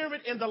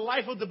Spirit in the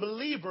life of the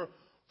believer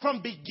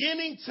from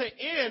beginning to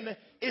end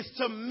is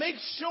to make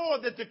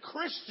sure that the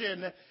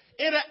Christian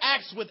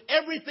interacts with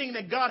everything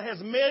that God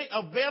has made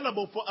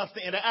available for us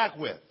to interact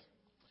with.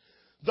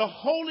 The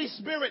Holy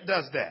Spirit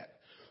does that.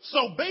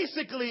 So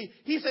basically,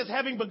 he says,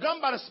 having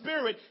begun by the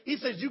Spirit, he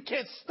says you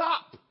can't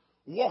stop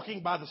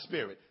walking by the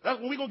Spirit.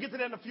 We're going to get to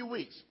that in a few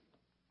weeks.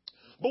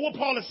 But what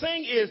Paul is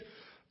saying is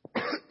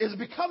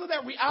because of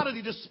that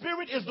reality, the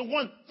Spirit is the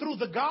one through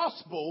the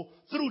gospel,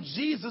 through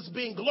Jesus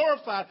being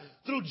glorified,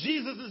 through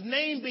Jesus'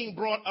 name being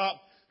brought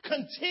up,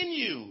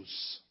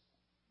 continues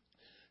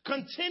to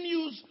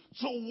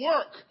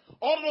work.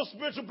 All of those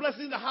spiritual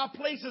blessings in the high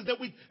places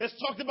that's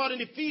talked about in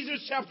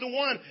Ephesians chapter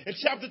 1 and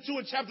chapter 2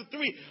 and chapter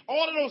 3.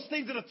 All of those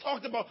things that are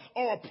talked about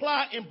are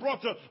applied and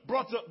brought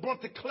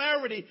to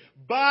clarity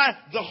by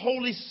the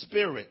Holy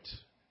Spirit.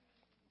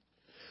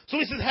 So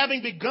he says,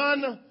 having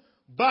begun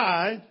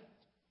by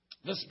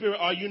the Spirit,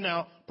 are you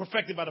now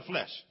perfected by the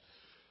flesh?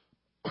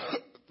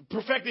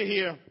 Perfected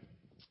here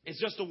is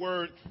just a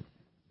word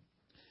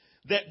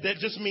that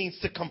just means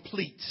to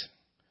complete,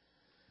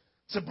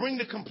 to bring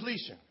to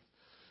completion.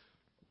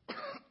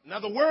 Now,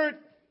 the word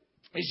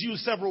is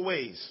used several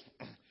ways.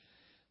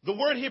 The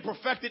word here,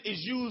 perfected,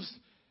 is used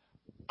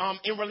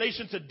in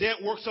relation to dead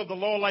works of the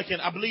law, like in,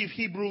 I believe,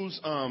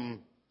 Hebrews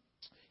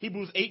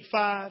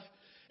 8:5.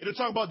 It'll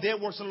talk about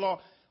dead works of the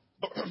law,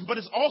 but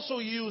it's also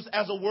used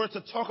as a word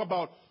to talk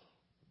about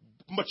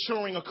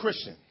maturing a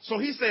Christian. So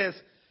he says,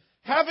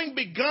 having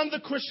begun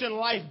the Christian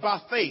life by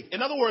faith.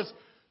 In other words,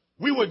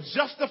 we were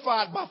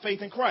justified by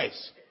faith in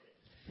Christ.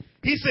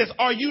 He says,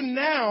 are you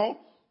now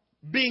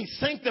being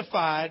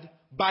sanctified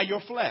by your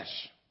flesh?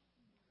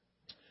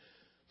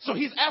 So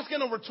he's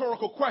asking a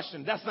rhetorical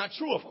question. That's not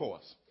true, of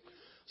course.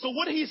 So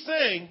what he's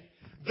saying,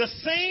 the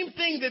same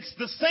thing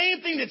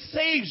that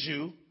saves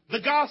you,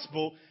 the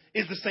gospel,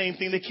 is the same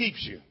thing that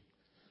keeps you.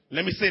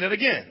 Let me say that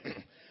again.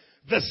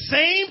 The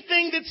same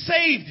thing that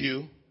saved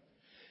you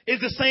is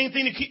the same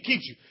thing that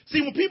keeps you.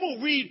 See, when people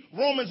read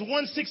Romans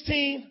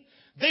 1:16,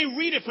 they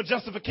read it for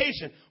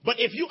justification. But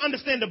if you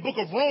understand the book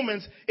of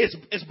Romans,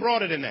 it's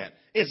broader than that.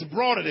 It's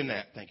broader than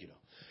that. Thank you,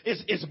 though.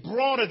 It's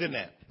broader than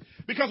that.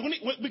 Because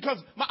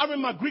I remember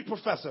my Greek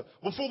professor,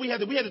 before we had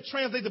to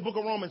translate the book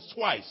of Romans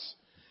twice.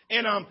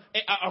 And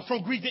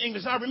from Greek to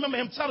English. I remember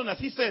him telling us,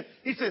 he says,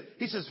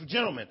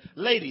 gentlemen,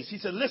 ladies, he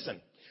said, listen,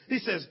 he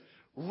says,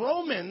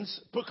 Romans,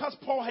 because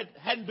Paul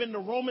hadn't been to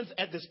Romans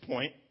at this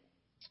point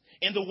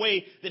in the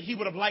way that he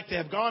would have liked to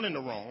have gone into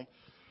Rome,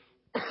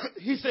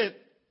 he said,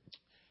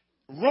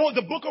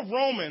 the book of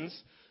Romans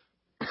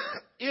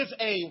is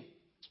a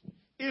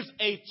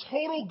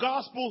total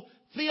gospel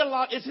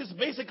theology. It's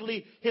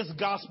basically his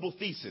gospel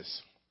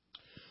thesis.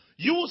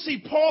 You will see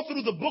Paul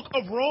through the book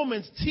of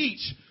Romans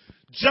teach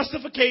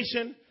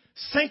justification,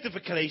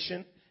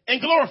 sanctification,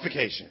 and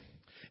glorification.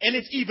 And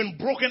it's even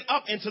broken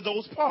up into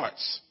those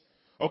parts.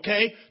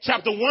 Okay?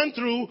 Chapter 1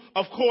 through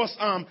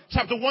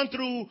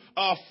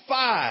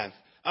 5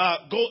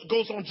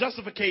 goes on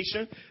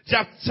justification.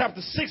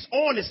 Chapter 6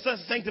 on is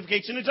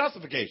sanctification and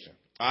justification.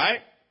 All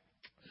right?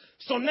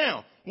 So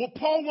now, what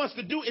Paul wants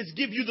to do is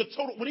give you the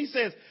total. When he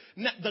says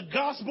the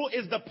gospel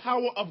is the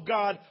power of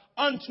God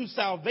unto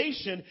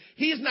salvation,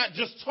 he's not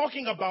just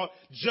talking about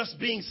just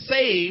being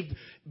saved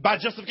by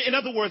justification. In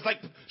other words,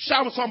 like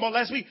Shai was talking about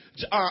last week,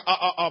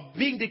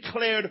 being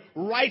declared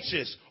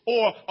righteous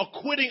or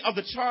acquitting of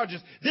the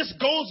charges. This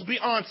goes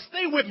beyond,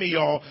 stay with me,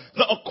 y'all,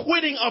 the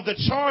acquitting of the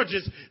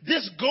charges.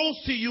 This goes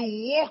to you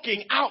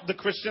walking out the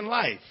Christian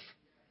life.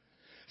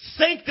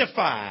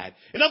 Sanctified.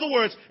 In other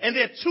words, and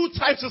there are two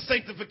types of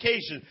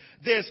sanctification.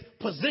 There's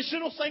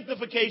positional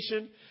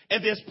sanctification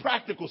and there's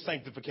practical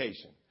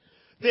sanctification.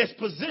 There's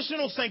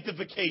positional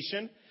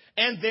sanctification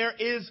and there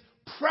is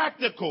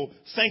practical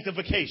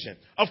sanctification.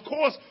 Of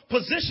course,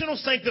 positional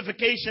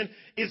sanctification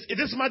is,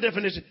 this is my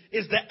definition,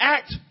 is the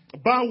act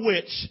by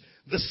which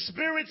the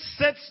Spirit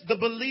sets the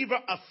believer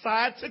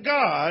aside to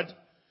God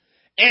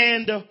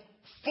and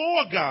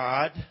for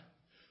God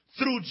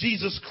through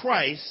Jesus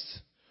Christ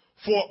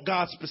for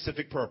God's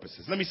specific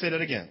purposes. Let me say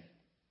that again.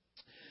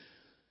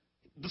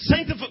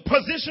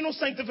 Positional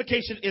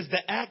sanctification is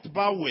the act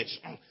by which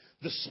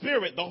the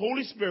Spirit, the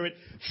Holy Spirit,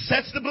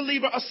 sets the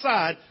believer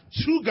aside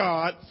to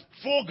God,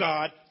 for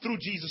God, through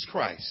Jesus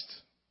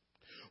Christ.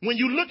 When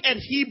you look at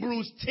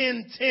Hebrews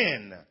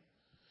 10:10,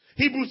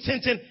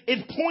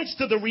 it points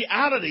to the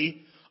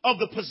reality of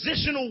the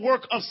positional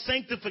work of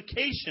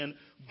sanctification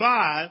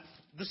by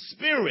the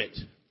Spirit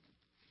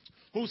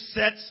who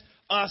sets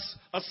us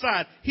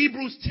aside.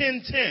 Hebrews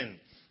 10:10.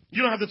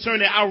 You don't have to turn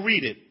there. I'll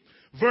read it.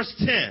 Verse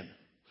 10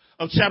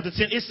 of chapter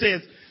 10. It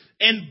says,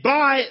 and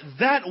by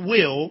that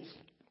will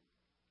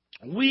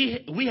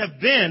we have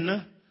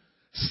been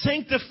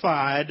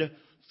sanctified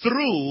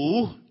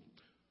through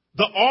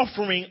the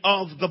offering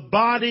of the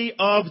body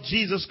of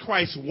Jesus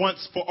Christ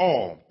once for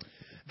all.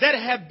 That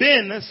have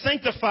been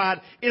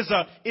sanctified is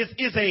a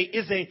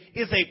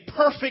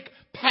perfect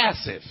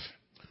passive.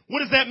 What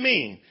does that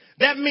mean?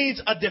 That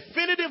means a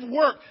definitive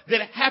work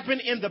that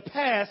happened in the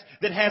past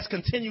that has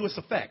continuous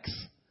effects.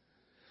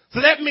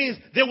 So that means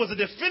there was a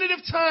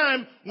definitive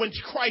time when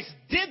Christ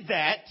did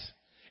that,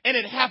 and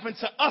it happened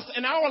to us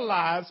in our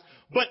lives,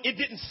 But it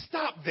didn't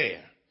stop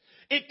there.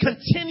 It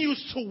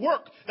continues to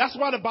work. That's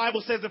why the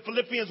Bible says in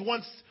Philippians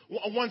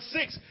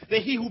 1:6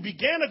 that he who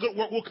began a good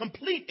work will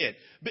complete it.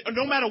 But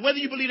no matter whether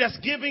you believe that's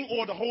giving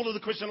or the whole of the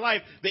Christian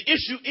life, the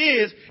issue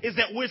is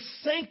that we're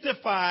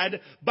sanctified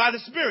by the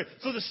Spirit.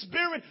 So the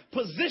Spirit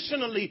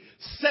positionally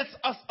sets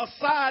us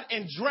aside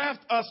and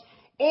drafts us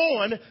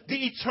on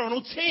the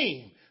eternal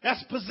team.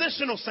 That's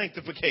positional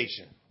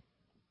sanctification.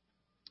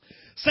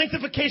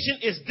 Sanctification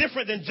is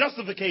different than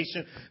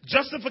justification.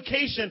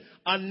 Justification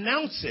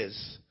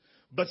announces,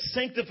 but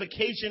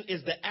sanctification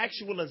is the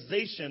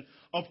actualization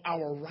of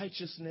our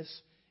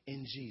righteousness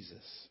in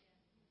Jesus.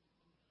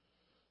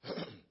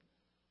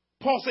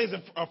 Paul says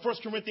in 1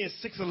 Corinthians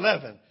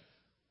 6:11,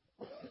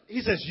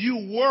 he says,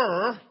 you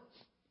were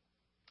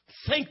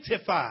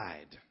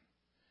sanctified.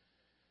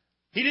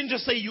 He didn't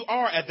just say you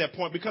are at that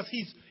point, because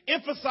he's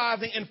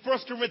emphasizing in 1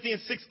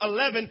 Corinthians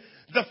 6:11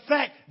 the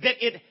fact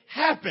that it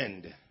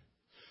happened.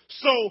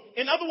 So,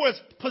 in other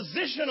words,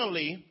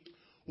 positionally,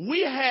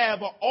 we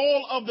have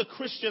all of the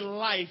Christian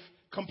life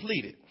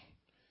completed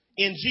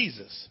in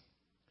Jesus.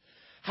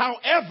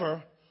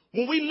 However,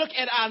 when we look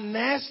at our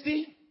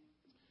nasty,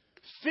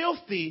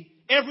 filthy,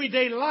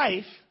 everyday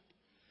life,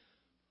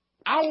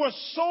 our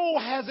soul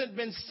hasn't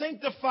been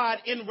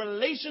sanctified in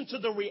relation to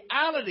the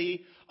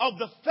reality of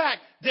the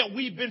fact that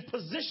we've been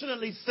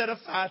positionally set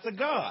aside to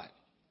God.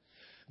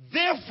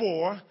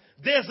 Therefore,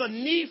 there's a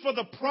need for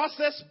the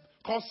process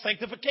called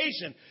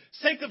sanctification.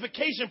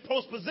 Sanctification,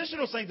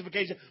 post-positional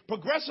sanctification,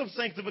 progressive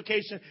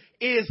sanctification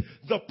is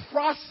the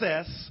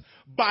process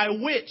by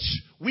which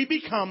we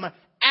become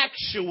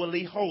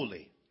actually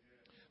holy.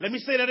 Let me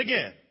say that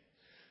again.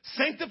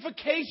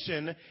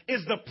 Sanctification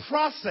is the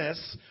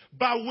process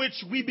by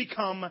which we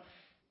become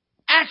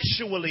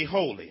actually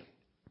holy.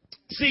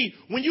 See,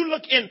 when you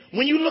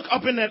look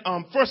up in that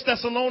 1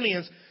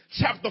 Thessalonians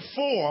chapter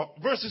 4,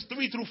 verses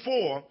 3 through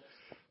 4,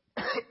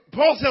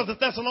 Paul tells the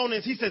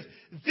Thessalonians, he says,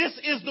 this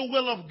is the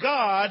will of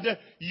God,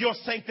 your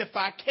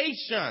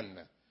sanctification,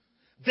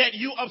 that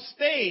you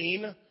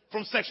abstain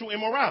from sexual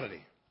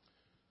immorality.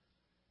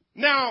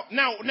 Now,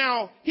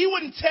 he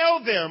wouldn't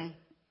tell them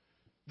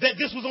that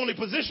this was only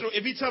positional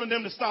if he's telling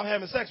them to stop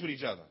having sex with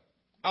each other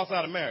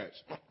outside of marriage.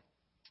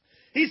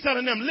 He's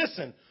telling them,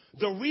 listen,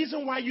 the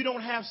reason why you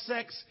don't have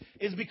sex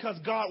is because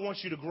God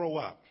wants you to grow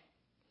up.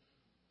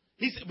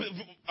 He's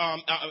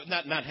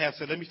not have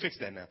sex. Let me fix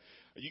that now.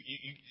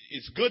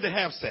 It's good to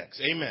have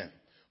sex. Amen.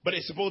 But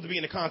it's supposed to be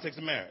in the context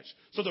of marriage.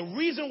 So the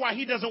reason why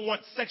he doesn't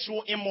want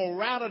sexual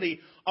immorality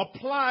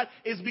applied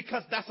is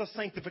because that's a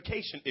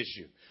sanctification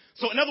issue.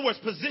 So in other words,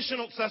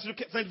 positional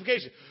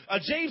sanctification.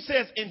 James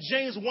says in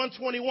James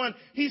 1:21,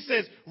 he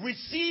says,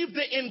 receive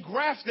the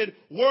engrafted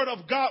word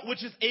of God,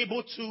 which is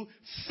able to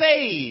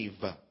save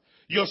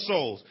your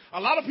souls. A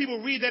lot of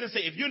people read that and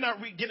say, if you're not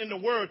getting the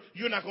word,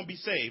 you're not going to be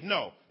saved.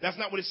 No, that's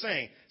not what it's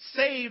saying.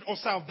 Saved or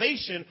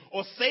salvation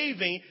or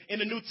saving in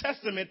the New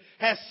Testament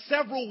has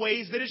several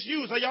ways that it's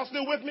used. Are y'all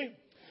still with me?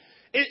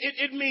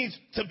 It means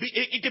to be,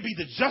 it could be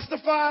to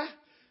justify,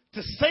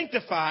 to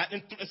sanctify,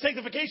 and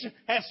sanctification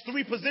has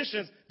three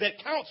positions that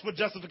counts for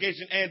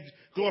justification and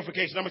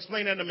glorification. I'm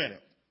explaining that in a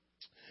minute.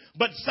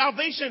 But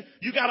salvation,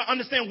 you got to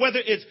understand whether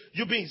it's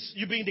you're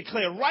being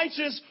declared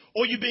righteous,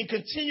 or you're being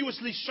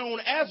continuously shown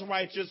as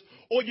righteous,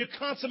 or you're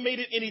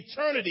consummated in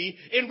eternity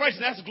in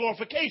righteousness. That's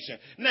glorification.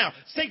 Now,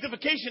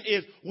 sanctification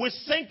is we're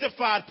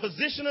sanctified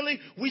positionally,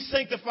 we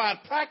sanctified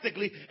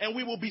practically, and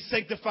we will be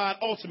sanctified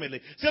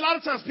ultimately. See, a lot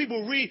of times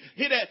people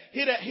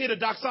hear the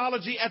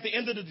doxology at the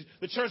end of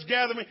the church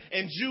gathering,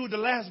 and Jude, the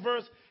last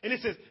verse, and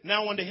it says,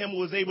 now unto him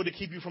who is able to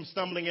keep you from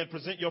stumbling and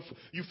present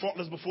you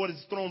faultless before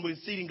his throne with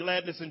exceeding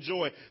gladness and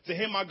joy. To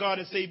him, our God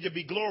and Savior,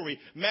 be glory,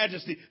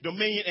 majesty,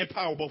 dominion, and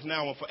power, both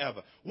now and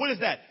forever. What is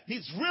that?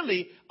 It's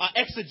really an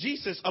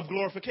exegesis of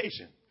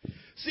glorification.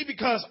 See,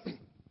 because,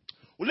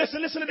 well,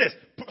 listen to this.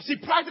 See,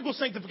 practical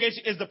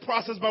sanctification is the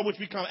process by which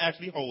we become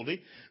actually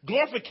holy.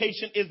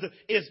 Glorification is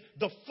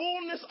the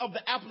fullness of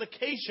the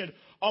application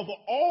of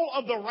all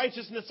of the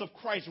righteousness of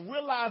Christ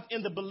realized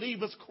in the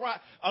believer's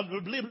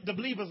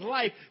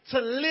life to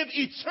live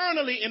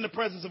eternally in the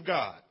presence of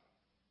God.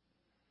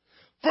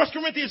 1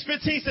 Corinthians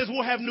 15 says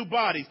we'll have new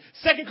bodies.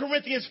 2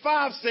 Corinthians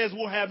 5 says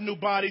we'll have new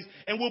bodies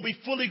and we'll be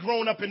fully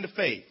grown up in the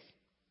faith.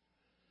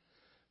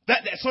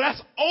 So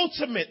that's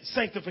ultimate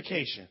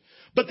sanctification.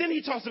 But then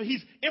he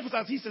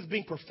says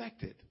being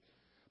perfected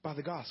by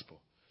the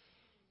gospel.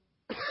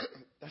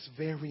 That's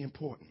very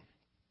important.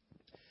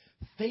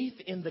 Faith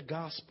in the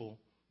gospel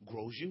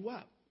grows you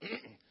up.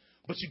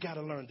 But you got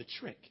to learn the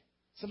trick.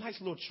 It's a nice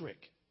little trick.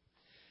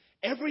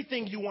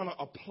 Everything you want to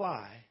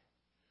apply,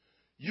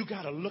 you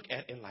got to look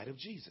at in light of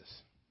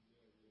Jesus.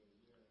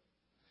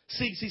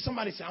 See,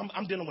 somebody say,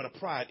 I'm dealing with a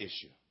pride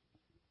issue.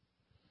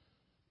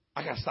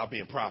 I got to stop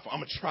being prideful. I'm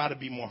going to try to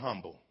be more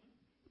humble.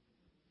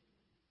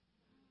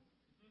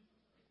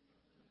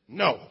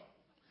 No.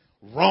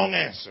 Wrong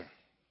answer.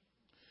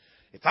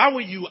 If I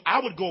were you, I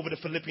would go over to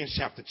Philippians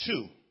chapter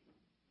 2.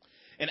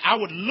 And I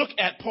would look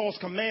at Paul's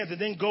commands and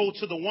then go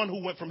to the one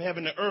who went from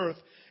heaven to earth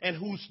and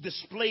who's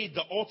displayed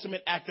the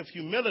ultimate act of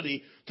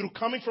humility through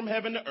coming from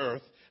heaven to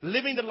earth,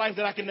 living the life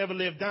that I can never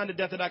live, dying the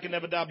death that I can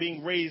never die,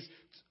 being raised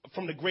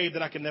from the grave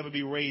that I can never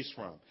be raised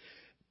from.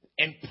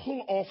 And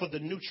pull off of the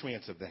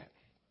nutrients of that.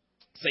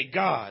 Say,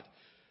 God,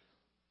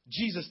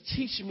 Jesus,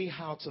 teach me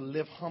how to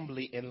live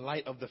humbly in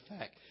light of the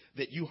fact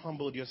that you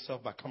humbled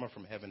yourself by coming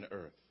from heaven to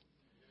earth.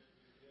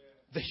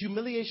 The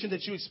humiliation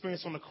that you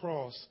experienced on the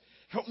cross,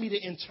 help me to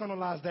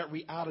internalize that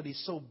reality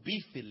so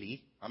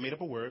beefily. I made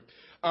up a word.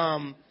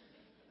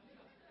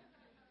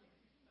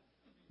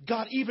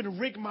 God, even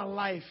rig my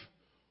life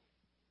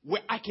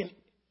where I can,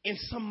 in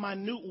some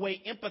minute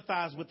way,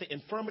 empathize with the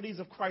infirmities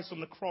of Christ on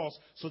the cross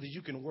so that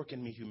you can work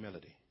in me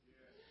humility.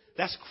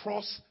 That's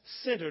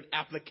cross-centered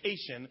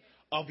application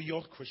of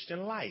your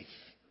Christian life.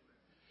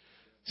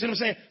 See what I'm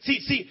saying?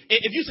 See,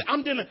 if you say,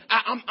 I'm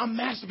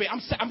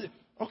masturbating,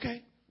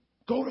 okay,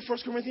 go to 1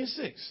 Corinthians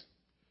 6.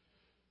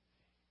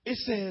 It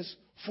says,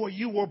 for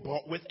you were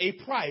bought with a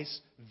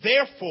price,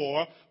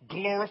 therefore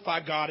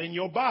glorify God in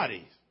your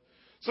body.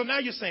 So now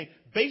you're saying,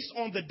 based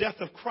on the death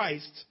of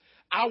Christ,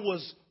 I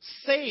was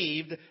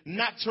saved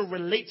not to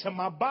relate to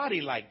my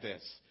body like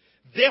this.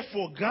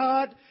 Therefore,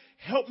 God,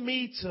 help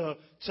me to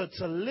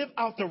live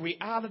out the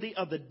reality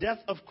of the death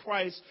of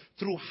Christ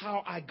through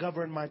how I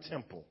govern my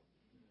temple.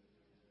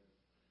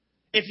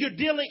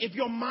 If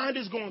your mind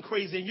is going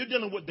crazy and you're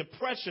dealing with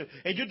depression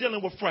and you're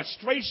dealing with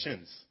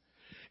frustrations,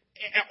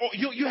 or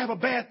you have a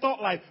bad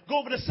thought life, go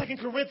over to 2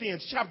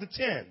 Corinthians chapter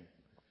 10.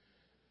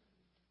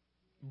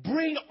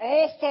 Bring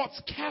all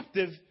thoughts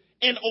captive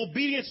in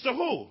obedience to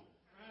who?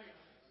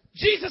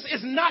 Jesus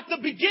is not the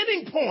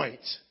beginning point.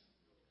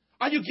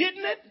 Are you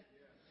getting it?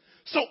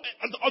 So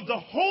the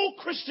whole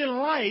Christian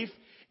life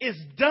is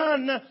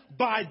done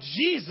by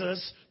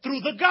Jesus through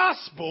the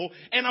gospel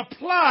and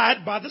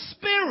applied by the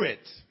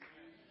Spirit.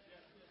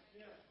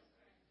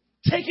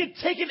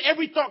 Taking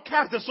every thought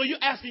captive. So you're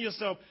asking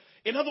yourself,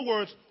 in other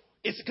words,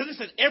 it's because it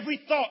says every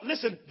thought,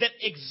 listen, that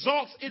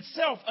exalts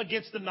itself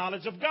against the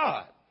knowledge of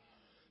God.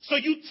 So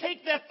you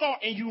take that thought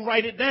and you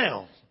write it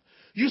down.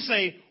 You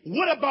say,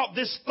 what about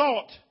this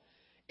thought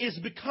is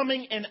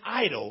becoming an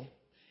idol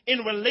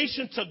in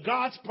relation to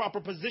God's proper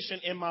position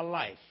in my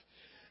life?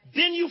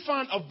 Then you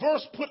find a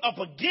verse put up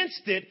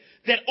against it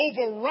that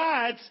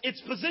overrides its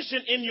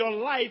position in your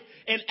life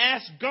and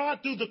ask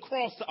God through the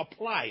cross to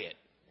apply it.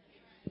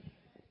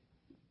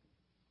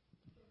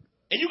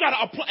 And you got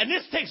to apply, and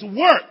this takes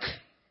work.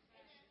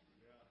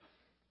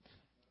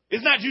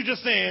 It's not you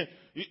just saying,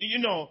 this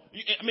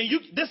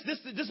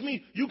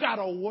means you got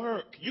to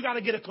work. You got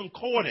to get a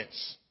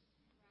concordance.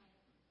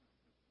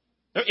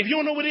 If you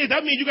don't know what it is,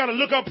 that means you got to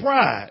look up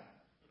pride.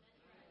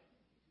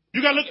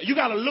 You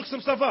got to look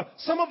some stuff up.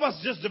 Some of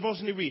us just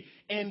devotionally read,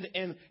 and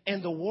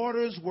the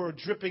waters were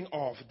dripping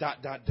off, ...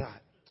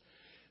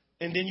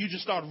 And then you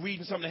just start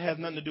reading something that has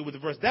nothing to do with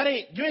the verse. You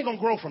ain't going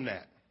to grow from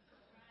that.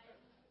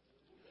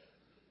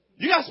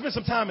 You got to spend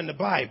some time in the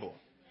Bible.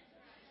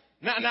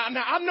 Now,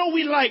 I know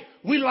we like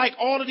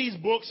all of these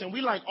books and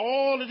we like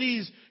all of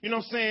these,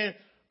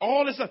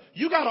 all this stuff.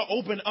 You got to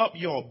open up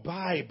your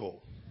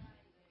Bible.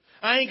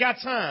 I ain't got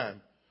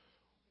time.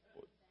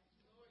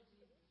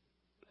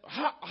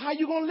 How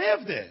you going to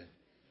live there?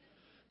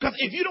 Because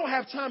if you don't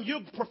have time,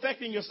 you're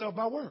perfecting yourself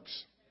by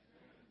works.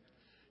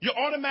 You're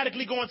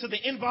automatically going to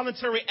the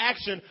involuntary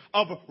action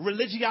of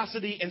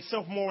religiosity and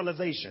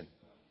self-moralization.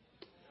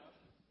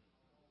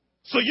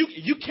 So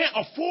you can't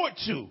afford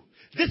to.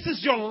 This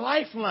is your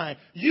lifeline.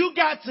 You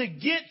got to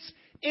get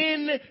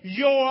in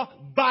your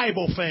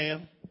Bible,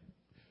 fam.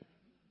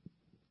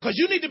 Because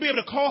you need to be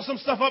able to call some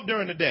stuff up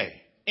during the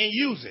day and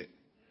use it.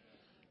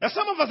 Now,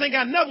 some of us ain't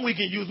got nothing we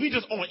can use. We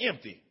just on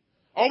empty.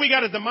 All we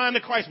got is the mind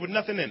of Christ with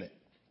nothing in it.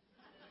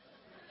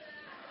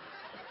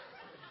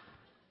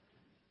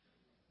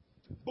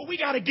 But we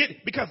got to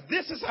get, because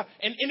this is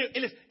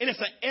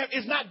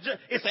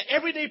it's an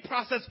everyday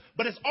process,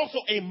 but it's also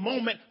a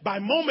moment by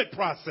moment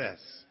process.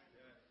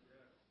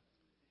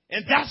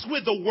 And that's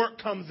where the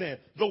work comes in.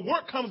 The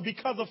work comes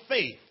because of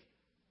faith,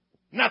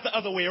 not the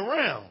other way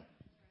around.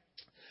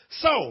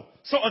 So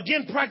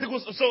again,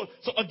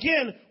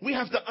 again, we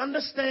have to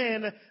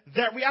understand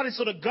that reality.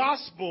 So the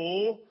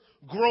gospel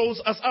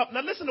grows us up.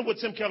 Now listen to what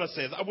Tim Keller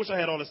says. I wish I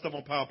had all this stuff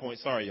on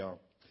PowerPoint. Sorry, y'all.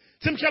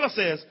 Tim Keller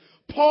says,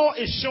 Paul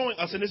is showing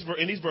us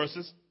in these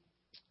verses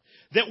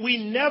that we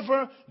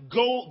never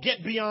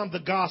get beyond the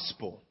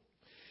gospel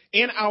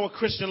in our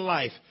Christian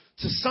life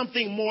to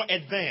something more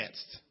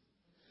advanced.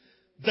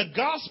 The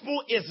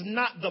gospel is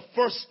not the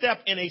first step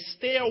in a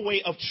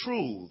stairway of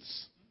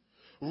truths.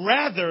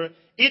 Rather,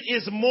 it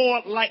is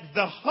more like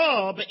the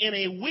hub in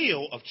a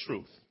wheel of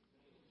truth.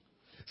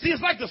 See,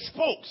 it's like the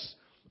spokes.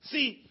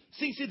 See,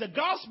 the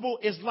gospel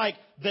is like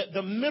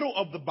the middle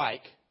of the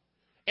bike.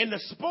 And the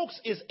spokes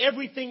is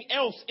everything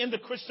else in the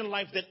Christian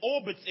life that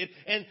orbits it.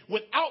 And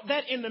without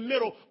that in the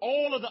middle,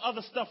 all of the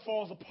other stuff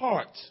falls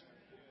apart.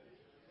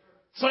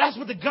 So that's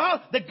what the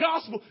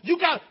gospel,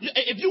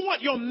 if you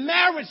want your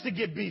marriage to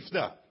get beefed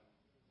up,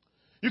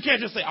 you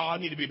can't just say, I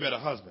need to be a better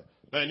husband.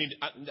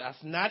 That's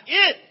not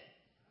it.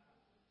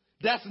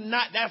 That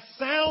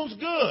sounds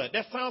good.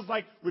 That sounds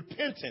like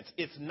repentance.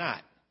 It's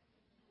not.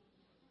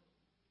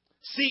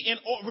 See,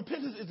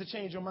 repentance is to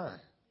change your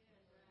mind.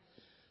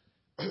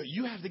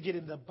 You have to get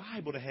in the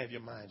Bible to have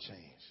your mind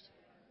changed.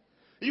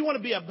 You want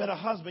to be a better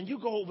husband, you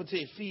go over to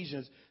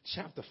Ephesians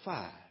chapter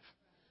 5.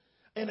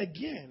 And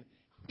again,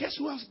 guess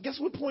who else? Guess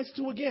what it points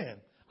to again?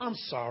 I'm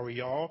sorry,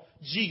 y'all.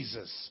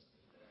 Jesus.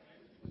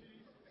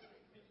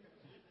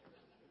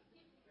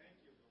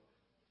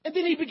 And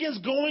then he begins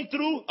going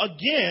through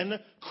again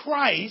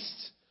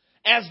Christ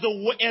as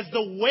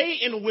the way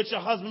in which a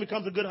husband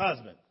becomes a good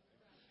husband.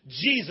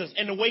 Jesus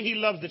and the way he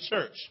loves the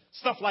church.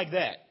 Stuff like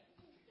that.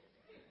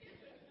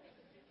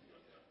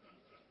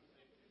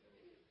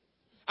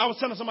 I was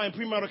telling somebody in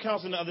premarital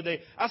counseling the other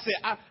day, I said,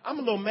 I'm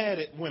a little mad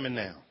at women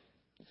now.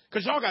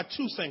 Because y'all got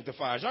two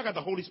sanctifiers. Y'all got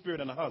the Holy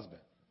Spirit and the husband.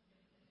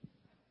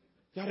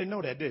 Y'all didn't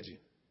know that, did you?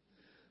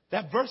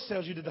 That verse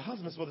tells you that the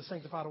husband is supposed to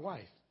sanctify the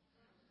wife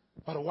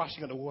by the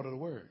washing of the water of the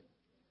word.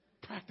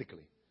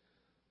 Practically.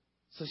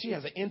 So she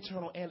has an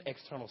internal and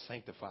external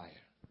sanctifier.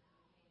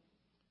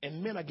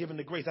 And men are given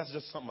the grace. That's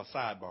just something, a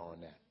sidebar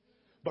on that.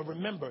 But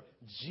remember,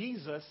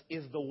 Jesus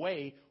is the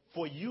way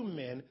for you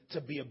men to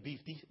be a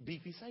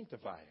beefy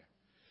sanctifier.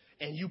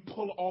 And you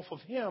pull off of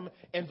him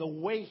and the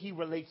way he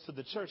relates to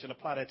the church and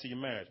apply that to your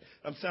marriage.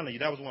 I'm telling you,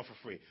 that was one for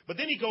free. But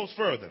then he goes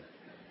further.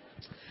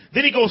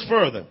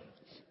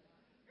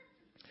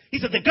 He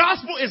said, the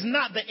gospel is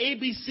not the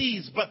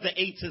ABCs, but the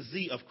A to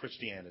Z of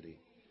Christianity.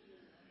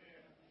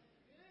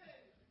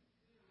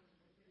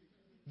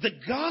 The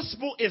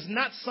gospel is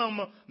not some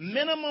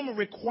minimum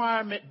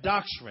requirement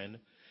doctrine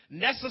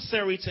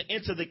necessary to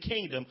enter the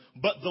kingdom,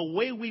 but the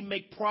way we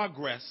make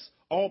progress,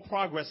 all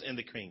progress in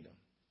the kingdom.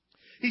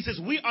 He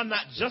says, we are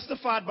not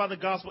justified by the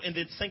gospel and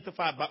then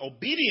sanctified by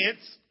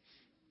obedience,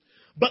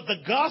 but the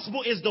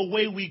gospel is the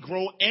way we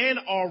grow and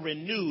are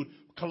renewed.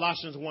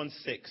 Colossians 1:6.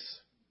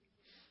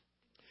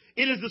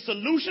 It is the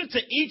solution to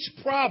each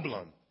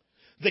problem,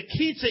 the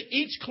key to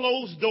each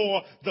closed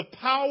door, the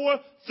power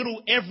through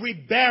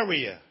every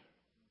barrier.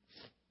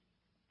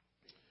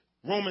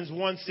 Romans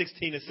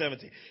 1:16 and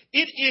 17.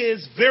 It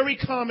is very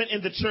common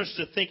in the church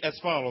to think as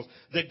follows.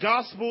 The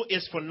gospel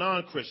is for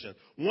non-Christians.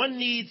 One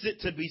needs it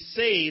to be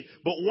saved,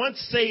 but once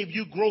saved,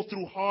 you grow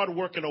through hard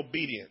work and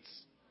obedience.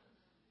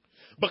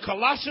 But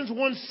Colossians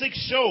 1:6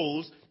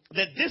 shows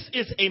that this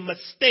is a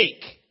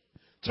mistake.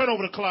 Turn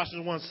over to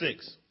Colossians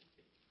 1:6.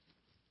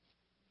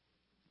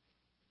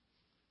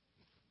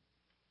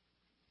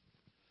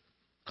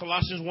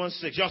 Colossians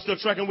 1:6. Y'all still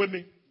tracking with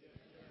me?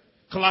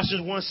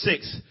 Colossians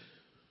 1:6.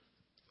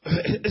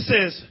 It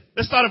says,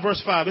 let's start at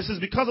verse 5. It says,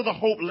 because of the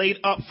hope laid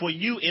up for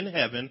you in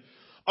heaven,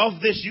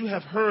 of this you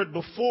have heard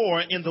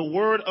before in the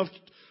word of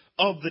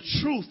the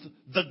truth,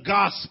 the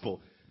gospel.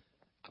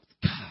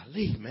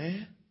 Golly,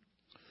 man.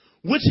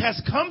 Which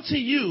has come to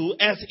you,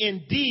 as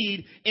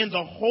indeed in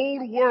the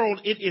whole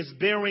world it is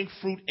bearing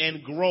fruit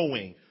and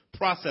growing.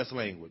 Process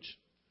language.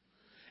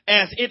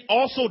 As it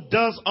also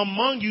does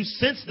among you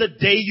since the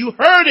day you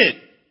heard it.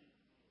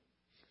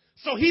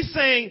 So he's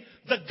saying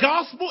the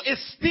gospel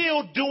is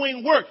still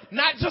doing work,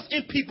 not just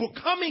in people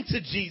coming to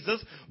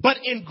Jesus, but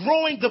in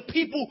growing the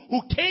people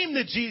who came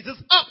to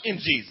Jesus up in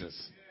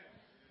Jesus.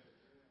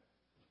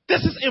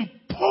 This is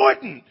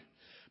important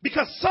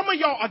because some of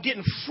y'all are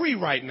getting free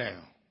right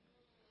now.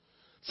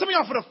 Some of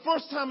y'all, for the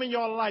first time in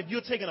your life, you're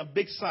taking a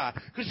big sigh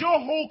because your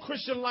whole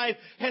Christian life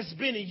has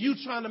been in you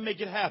trying to make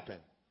it happen.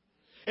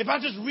 If I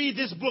just read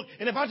this book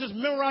and if I just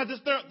memorize this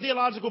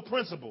theological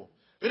principle,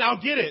 then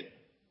I'll get it.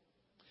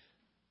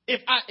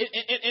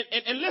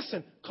 And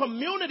listen,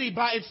 community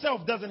by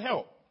itself doesn't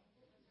help.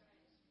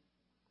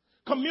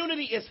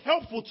 Community is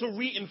helpful to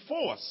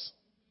reinforce.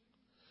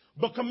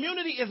 But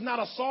community is not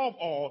a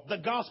solve-all. The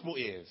gospel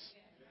is.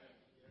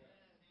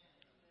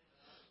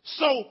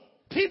 So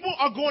people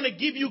are going to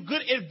give you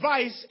good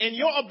advice, and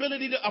your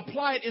ability to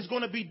apply it is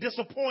going to be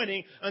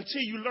disappointing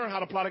until you learn how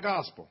to apply the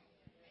gospel.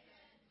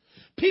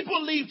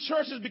 People leave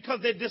churches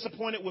because they're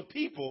disappointed with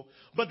people,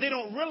 but they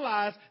don't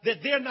realize that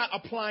they're not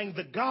applying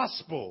the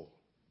gospel.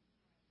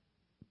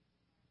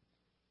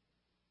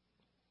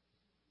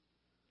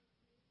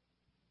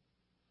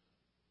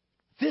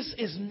 This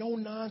is no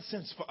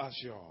nonsense for us,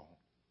 y'all.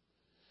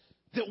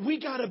 That we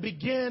got to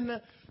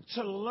begin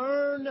to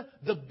learn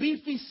the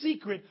beefy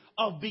secret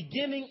of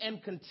beginning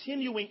and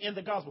continuing in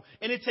the gospel.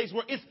 And it takes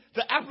work.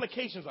 The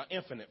applications are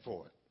infinite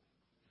for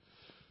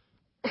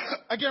it.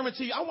 I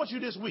guarantee you, I want you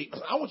this week,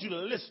 I want you to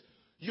list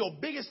your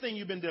biggest thing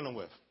you've been dealing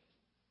with.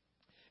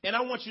 And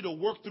I want you to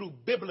work through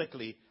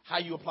biblically how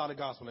you apply the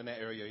gospel in that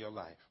area of your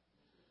life.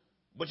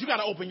 But you got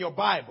to open your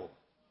Bible.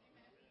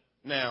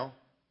 Now,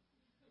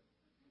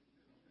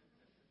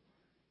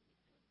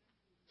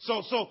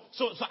 So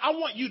I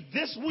want you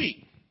this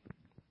week,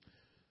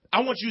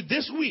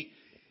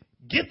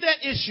 get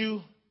that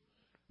issue,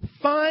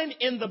 find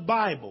in the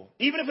Bible,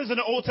 even if it's in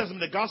the Old Testament,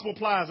 the gospel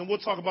applies, and we'll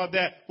talk about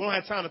that. We don't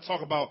have time to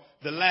talk about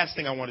the last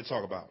thing I want to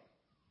talk about.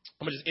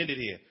 I'm going to just end it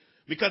here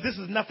because this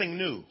is nothing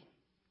new.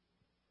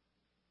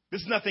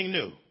 This is nothing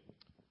new.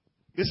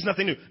 This is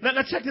nothing new. Now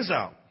check this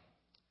out.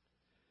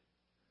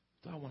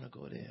 Do I want to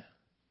go there?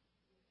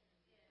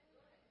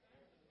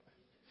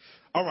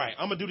 All right,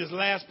 I'm going to do this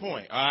last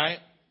point, all right?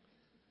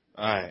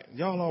 All right.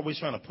 Y'all always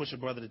trying to push a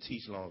brother to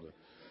teach longer.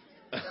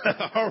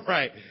 All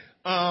right.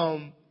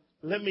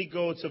 Let me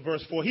go to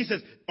verse 4. He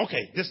says,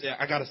 okay,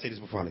 I got to say this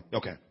before I leave.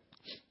 Okay.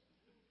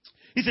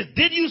 He said,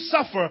 did you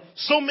suffer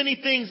so many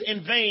things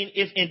in vain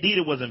if indeed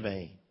it was in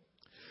vain?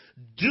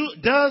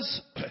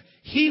 Does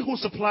he who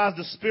supplies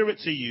the Spirit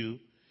to you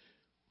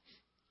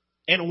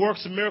and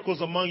works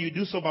miracles among you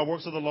do so by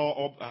works of the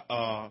law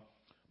or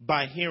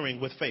by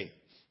hearing with faith?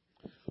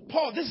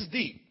 Paul, this is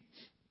deep.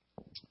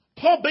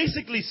 Paul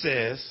basically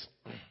says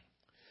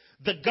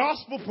the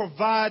gospel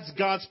provides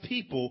God's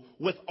people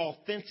with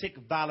authentic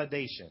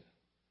validation.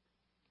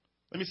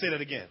 Let me say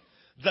that again.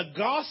 The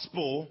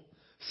gospel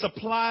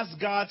supplies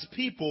God's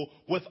people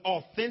with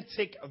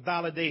authentic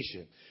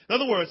validation. In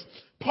other words,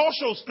 Paul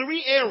shows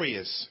three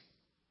areas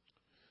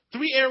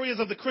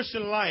of the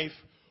Christian life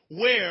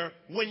where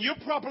when you're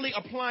properly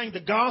applying the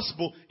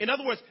gospel, in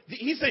other words,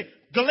 he's saying,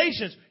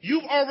 Galatians,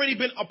 you've already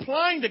been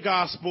applying the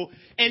gospel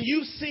and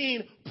you've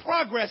seen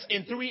progress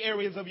in three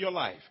areas of your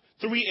life.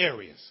 Three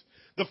areas.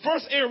 The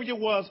first area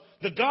was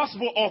the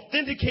gospel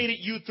authenticated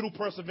you through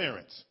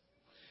perseverance.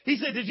 He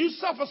said, did you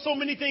suffer so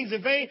many things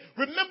in vain?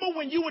 Remember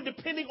when you were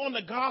depending on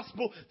the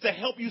gospel to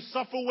help you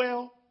suffer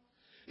well?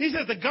 He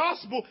says the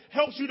gospel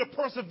helps you to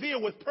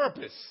persevere with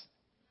purpose.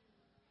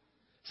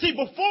 See,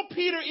 before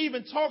Peter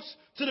even talks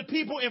to the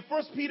people in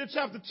 1 Peter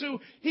chapter 2,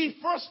 he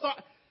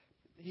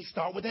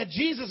start with that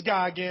Jesus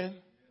guy again.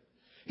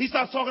 He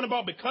starts talking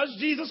about because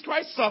Jesus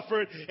Christ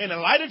suffered, in the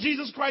light of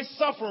Jesus Christ's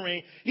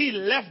suffering, he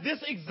left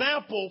this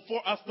example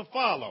for us to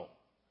follow.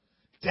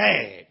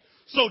 Dang.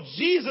 So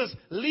Jesus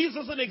leaves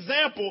us an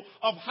example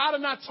of how to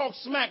not talk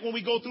smack when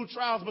we go through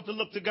trials, but to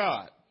look to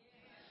God.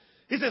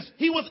 He says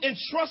he was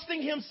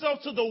entrusting himself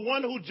to the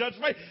one who judged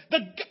right.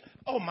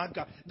 Oh my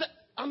God.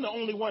 I'm the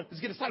only one that's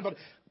getting excited about it.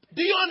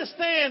 Do you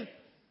understand?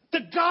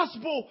 The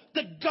gospel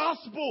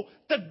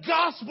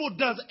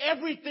does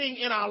everything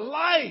in our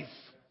life.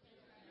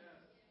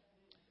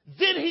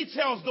 Then he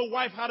tells the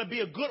wife how to be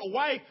a good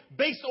wife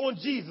based on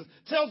Jesus.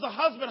 Tells the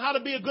husband how to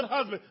be a good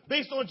husband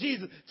based on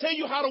Jesus. Tell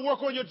you how to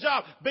work on your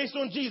job based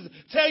on Jesus.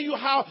 Tell you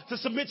how to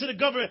submit to the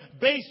government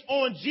based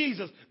on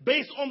Jesus.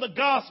 Based on the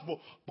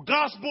gospel.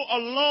 Gospel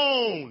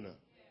alone.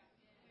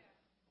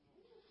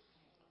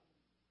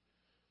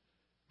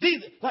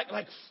 These,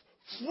 like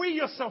free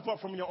yourself up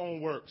from your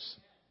own works.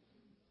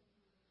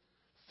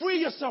 Free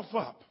yourself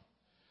up.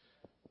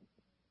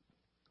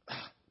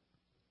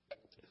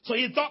 So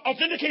he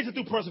authenticates it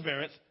through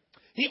perseverance.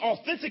 He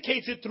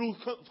authenticates it through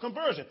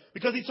conversion.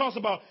 Because he talks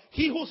about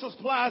he who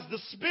supplies the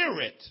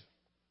Spirit.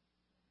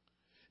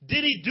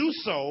 Did he do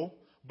so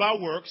by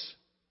works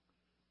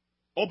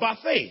or by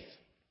faith?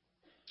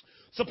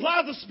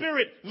 Supply the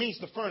Spirit means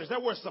to furnish.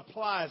 That word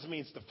supplies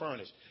means to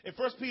furnish. In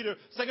 2 Peter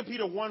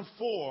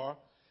 1:4,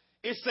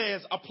 it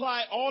says,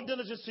 apply all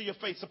diligence to your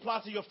faith.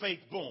 Supply to your faith.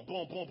 Boom,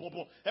 boom, boom, boom,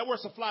 boom. That word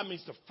supply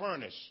means to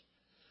furnish.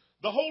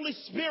 The Holy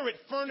Spirit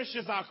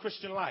furnishes our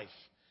Christian life.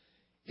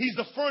 He's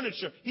the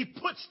furniture. He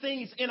puts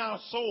things in our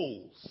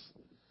souls.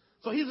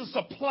 So he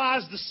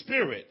supplies the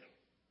Spirit.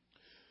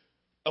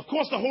 Of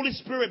course, the Holy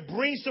Spirit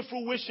brings to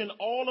fruition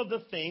all of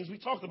the things. We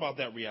talked about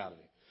that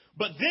reality.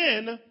 But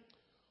then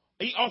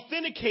he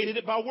authenticated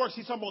it by works.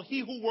 He's talking about he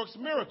who works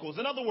miracles.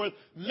 In other words,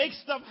 make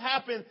stuff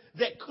happen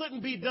that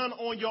couldn't be done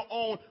on your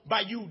own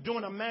by you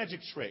doing a magic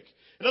trick.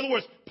 In other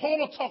words, Paul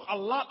will talk a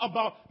lot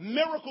about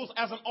miracles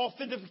as an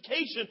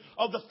authentication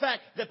of the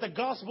fact that the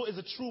gospel is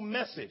a true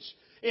message.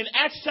 In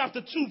Acts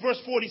chapter 2, verse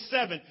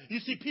 47, you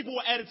see people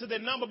were added to their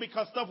number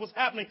because stuff was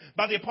happening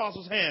by the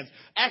apostles' hands.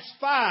 Acts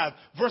 5,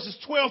 verses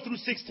 12 through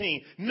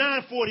 16,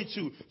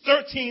 9:42,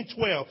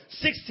 13:12,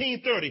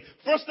 16:30,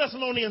 1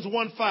 Thessalonians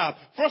 1:5,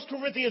 1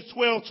 Corinthians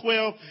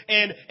 12:12,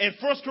 and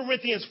 1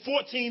 Corinthians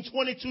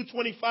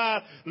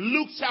 14:22-25,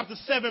 Luke chapter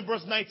 7,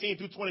 verse 19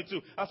 through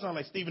 22. I sound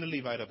like Stephen the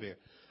Levite up here.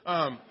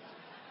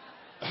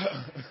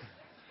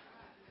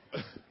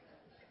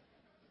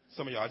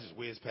 Some of y'all just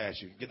whiz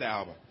past you. Get the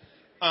album.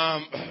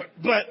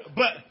 But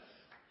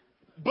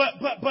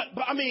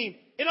I mean,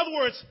 in other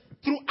words,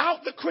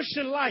 throughout the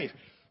Christian life,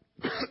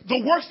 the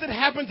works that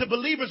happened to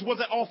believers was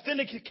an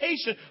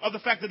authentication of the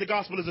fact that the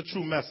gospel is a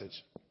true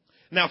message.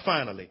 Now,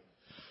 finally,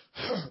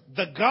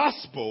 the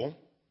gospel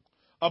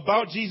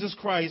about Jesus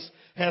Christ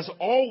has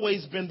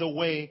always been the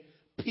way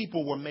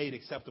people were made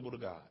acceptable to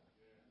God.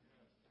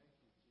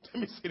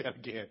 Let me say that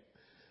again.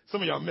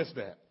 Some of y'all missed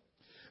that.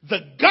 The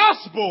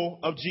gospel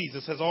of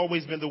Jesus has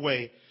always been the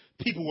way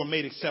people were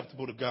made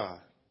acceptable to God.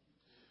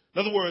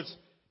 In other words,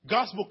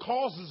 gospel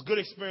causes good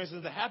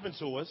experiences to happen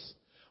to us,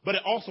 but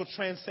it also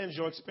transcends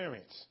your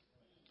experience.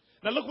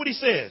 Now look what he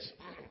says.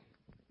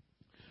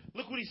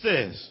 Look what he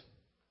says.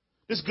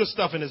 This is good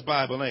stuff in his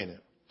Bible, ain't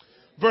it?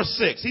 Verse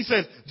 6, he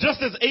says,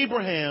 just as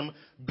Abraham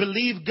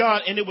believed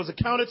God and it was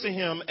accounted to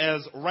him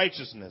as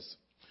righteousness.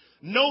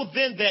 Know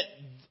then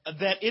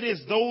that it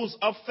is those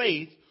of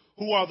faith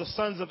who are the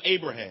sons of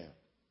Abraham.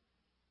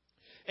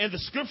 And the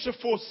scripture,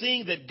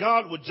 foreseeing that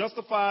God would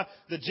justify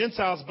the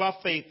Gentiles by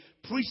faith,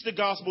 preached the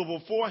gospel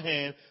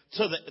beforehand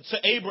to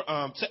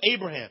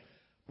Abraham.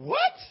 What?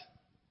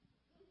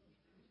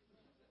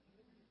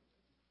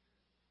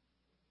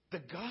 The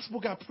gospel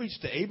got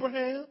preached to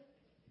Abraham?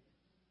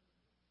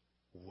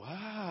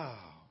 Wow.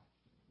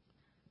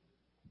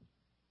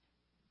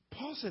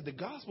 Paul said the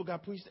gospel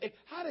got preached to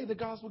Abraham. How did the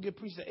gospel get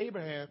preached to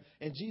Abraham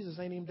and Jesus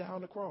ain't even down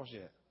on the cross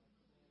yet?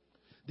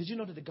 Did you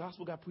know that the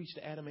gospel got preached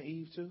to Adam and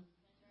Eve too?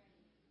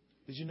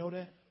 Did you know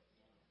that?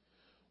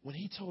 When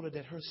he told her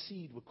that her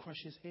seed would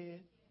crush his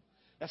head,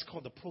 that's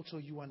called the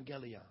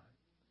proto-evangelion.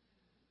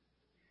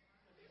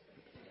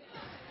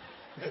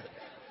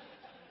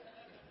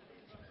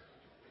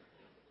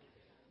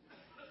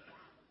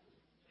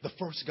 The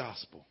first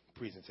gospel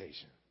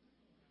presentation.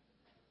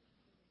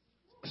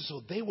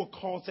 So they were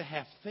called to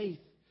have faith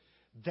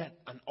that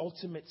an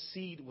ultimate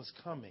seed was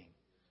coming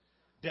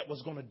that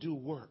was going to do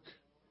work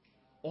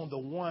on the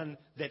one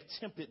that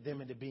tempted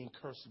them into being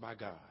cursed by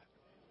God.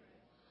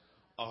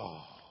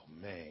 Oh,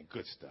 man,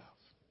 good stuff.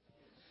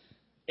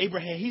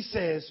 Abraham, he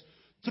says,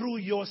 through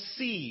your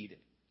seed,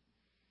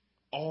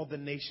 all the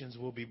nations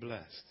will be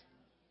blessed.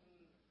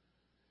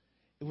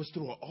 It was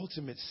through an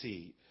ultimate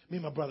seed. Me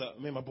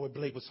and my boy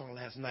Blake was talking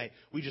last night.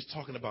 We just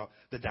talking about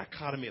the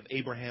dichotomy of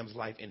Abraham's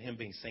life and him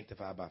being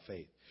sanctified by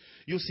faith.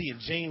 You'll see in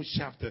James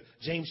chapter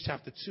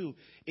 2,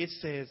 it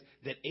says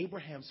that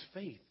Abraham's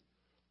faith,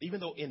 even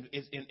though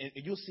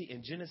you'll see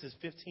in Genesis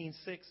 15:6,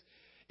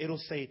 it'll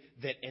say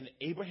that and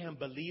Abraham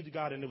believed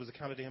God and it was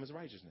accounted to him as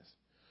righteousness.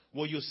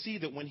 Well, you'll see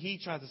that when he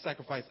tried to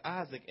sacrifice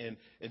Isaac in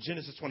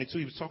Genesis 22,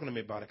 he was talking to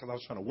me about it because I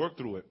was trying to work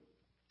through it.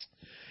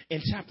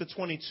 In chapter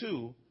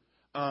 22,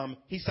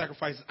 he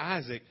sacrificed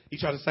Isaac. He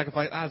tried to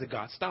sacrifice Isaac.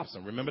 God stops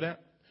him. Remember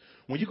that?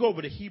 When you go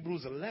over to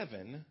Hebrews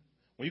 11,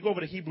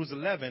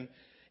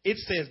 it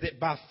says that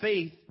by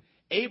faith,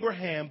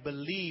 Abraham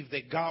believed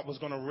that God was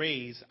going to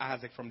raise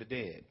Isaac from the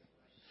dead.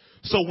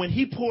 So when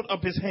he pulled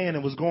up his hand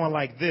and was going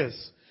like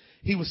this,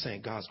 he was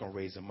saying, God's going to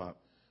raise him up.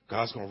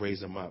 God's going to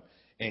raise him up.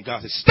 And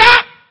God said,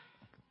 stop!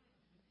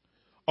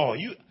 Oh,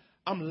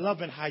 I'm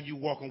loving how you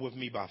walking with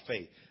me by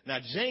faith. Now,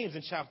 James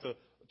in chapter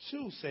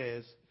 2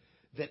 says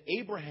that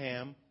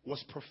Abraham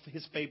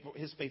his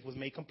faith was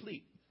made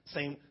complete.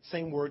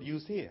 Same word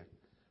used here.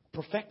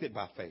 Perfected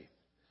by faith.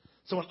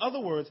 So in other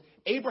words,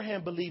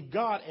 Abraham believed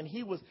God and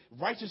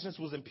righteousness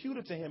was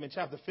imputed to him in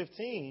chapter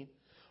 15.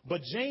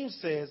 But James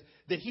says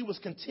that he was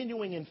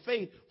continuing in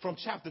faith from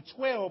chapter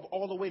 12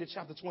 all the way to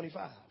chapter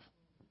 25.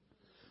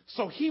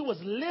 So he was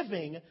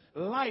living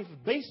life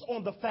based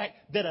on the fact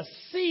that a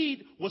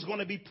seed was going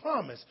to be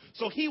promised.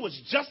 So he was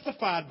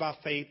justified by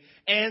faith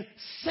and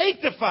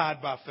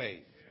sanctified by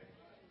faith.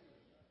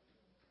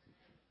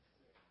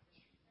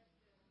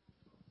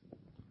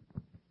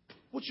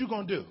 What you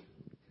going to do?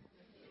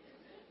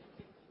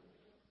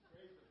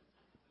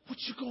 What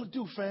you going to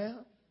do,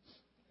 fam?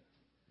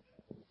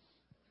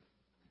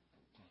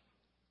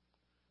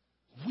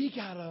 We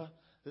gotta,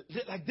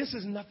 this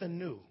is nothing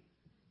new.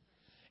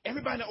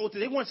 Everybody in the Old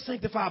Testament, they weren't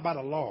sanctified by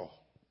the law.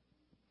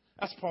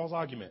 That's Paul's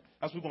argument.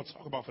 That's what we're going to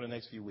talk about for the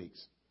next few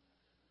weeks.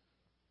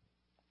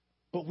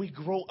 But we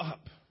grow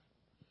up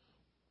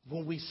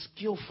when we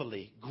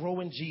skillfully grow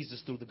in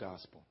Jesus through the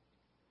gospel.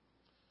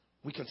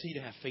 We continue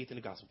to have faith in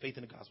the gospel, faith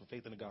in the gospel,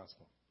 faith in the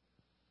gospel.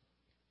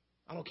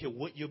 I don't care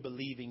what you're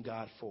believing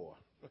God for.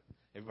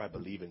 Everybody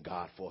believe in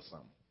God for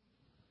something.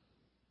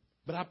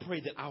 But I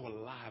pray that our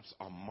lives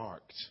are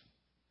marked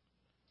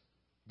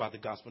by the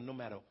gospel, no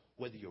matter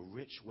whether you're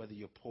rich, whether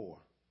you're poor,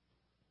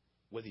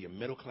 whether you're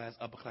middle class,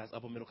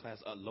 upper middle class,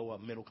 lower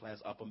middle class,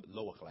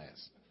 lower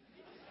class.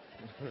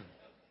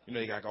 You know,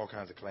 you got all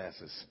kinds of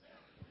classes.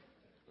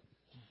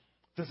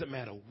 Doesn't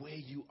matter where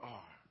you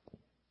are.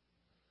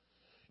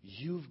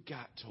 You've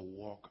got to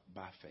walk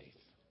by faith.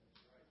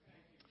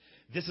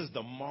 This is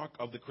the mark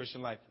of the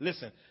Christian life.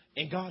 Listen,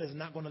 and God is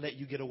not going to let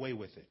you get away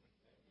with it.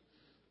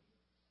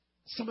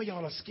 Some of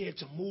y'all are scared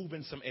to move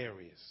in some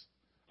areas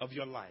of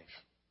your life.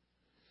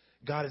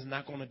 God is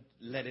not going to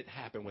let it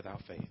happen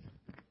without faith.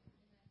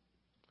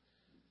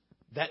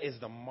 That is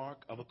the mark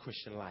of a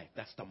Christian life.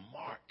 That's the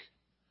mark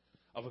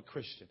of a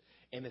Christian.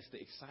 And it's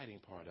the exciting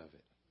part of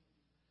it.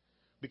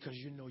 Because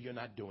you know you're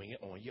not doing it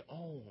on your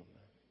own.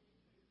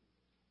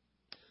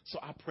 So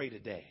I pray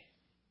today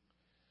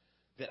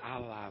that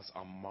our lives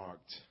are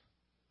marked,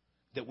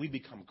 that we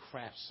become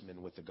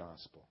craftsmen with the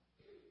gospel.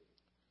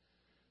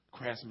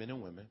 Craftsmen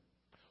and women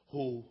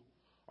who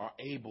are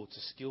able to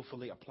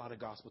skillfully apply the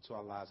gospel to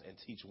our lives and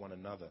teach one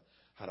another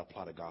how to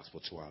apply the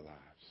gospel to our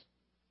lives.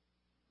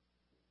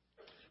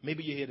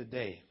 Maybe you're here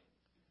today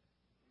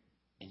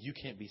and you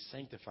can't be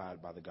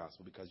sanctified by the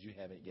gospel because you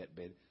haven't yet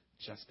been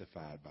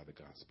justified by the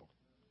gospel.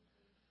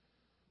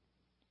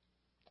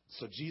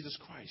 So Jesus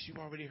Christ, you've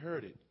already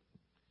heard it.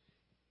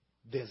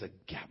 There's a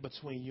gap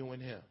between you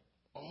and him,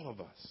 all of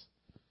us,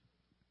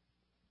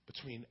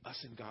 between us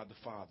and God the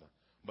Father.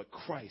 But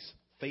Christ,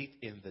 faith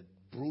in the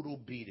brutal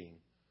beating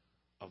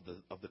of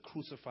the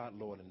crucified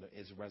Lord and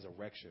his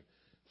resurrection,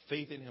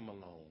 faith in him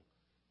alone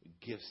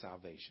gives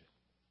salvation.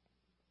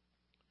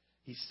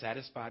 He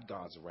satisfied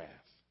God's wrath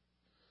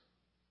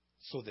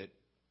so that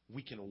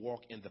we can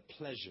walk in the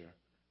pleasure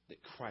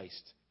that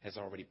Christ has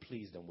already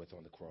pleased them with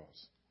on the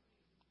cross.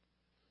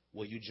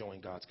 Will you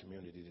join God's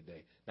community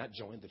today? Not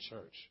join the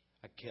church.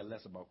 I care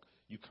less about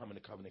you coming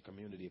to covenant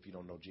community if you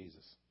don't know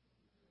Jesus.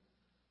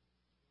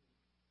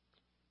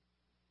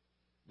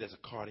 There's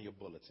a card in your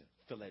bulletin.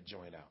 Fill that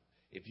joint out.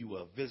 If you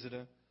were a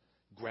visitor,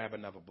 grab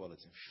another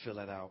bulletin. Fill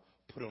it out.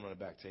 Put it on the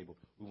back table.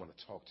 We want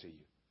to talk to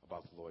you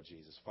about the Lord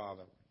Jesus.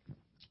 Father,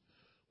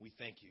 we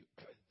thank you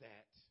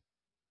that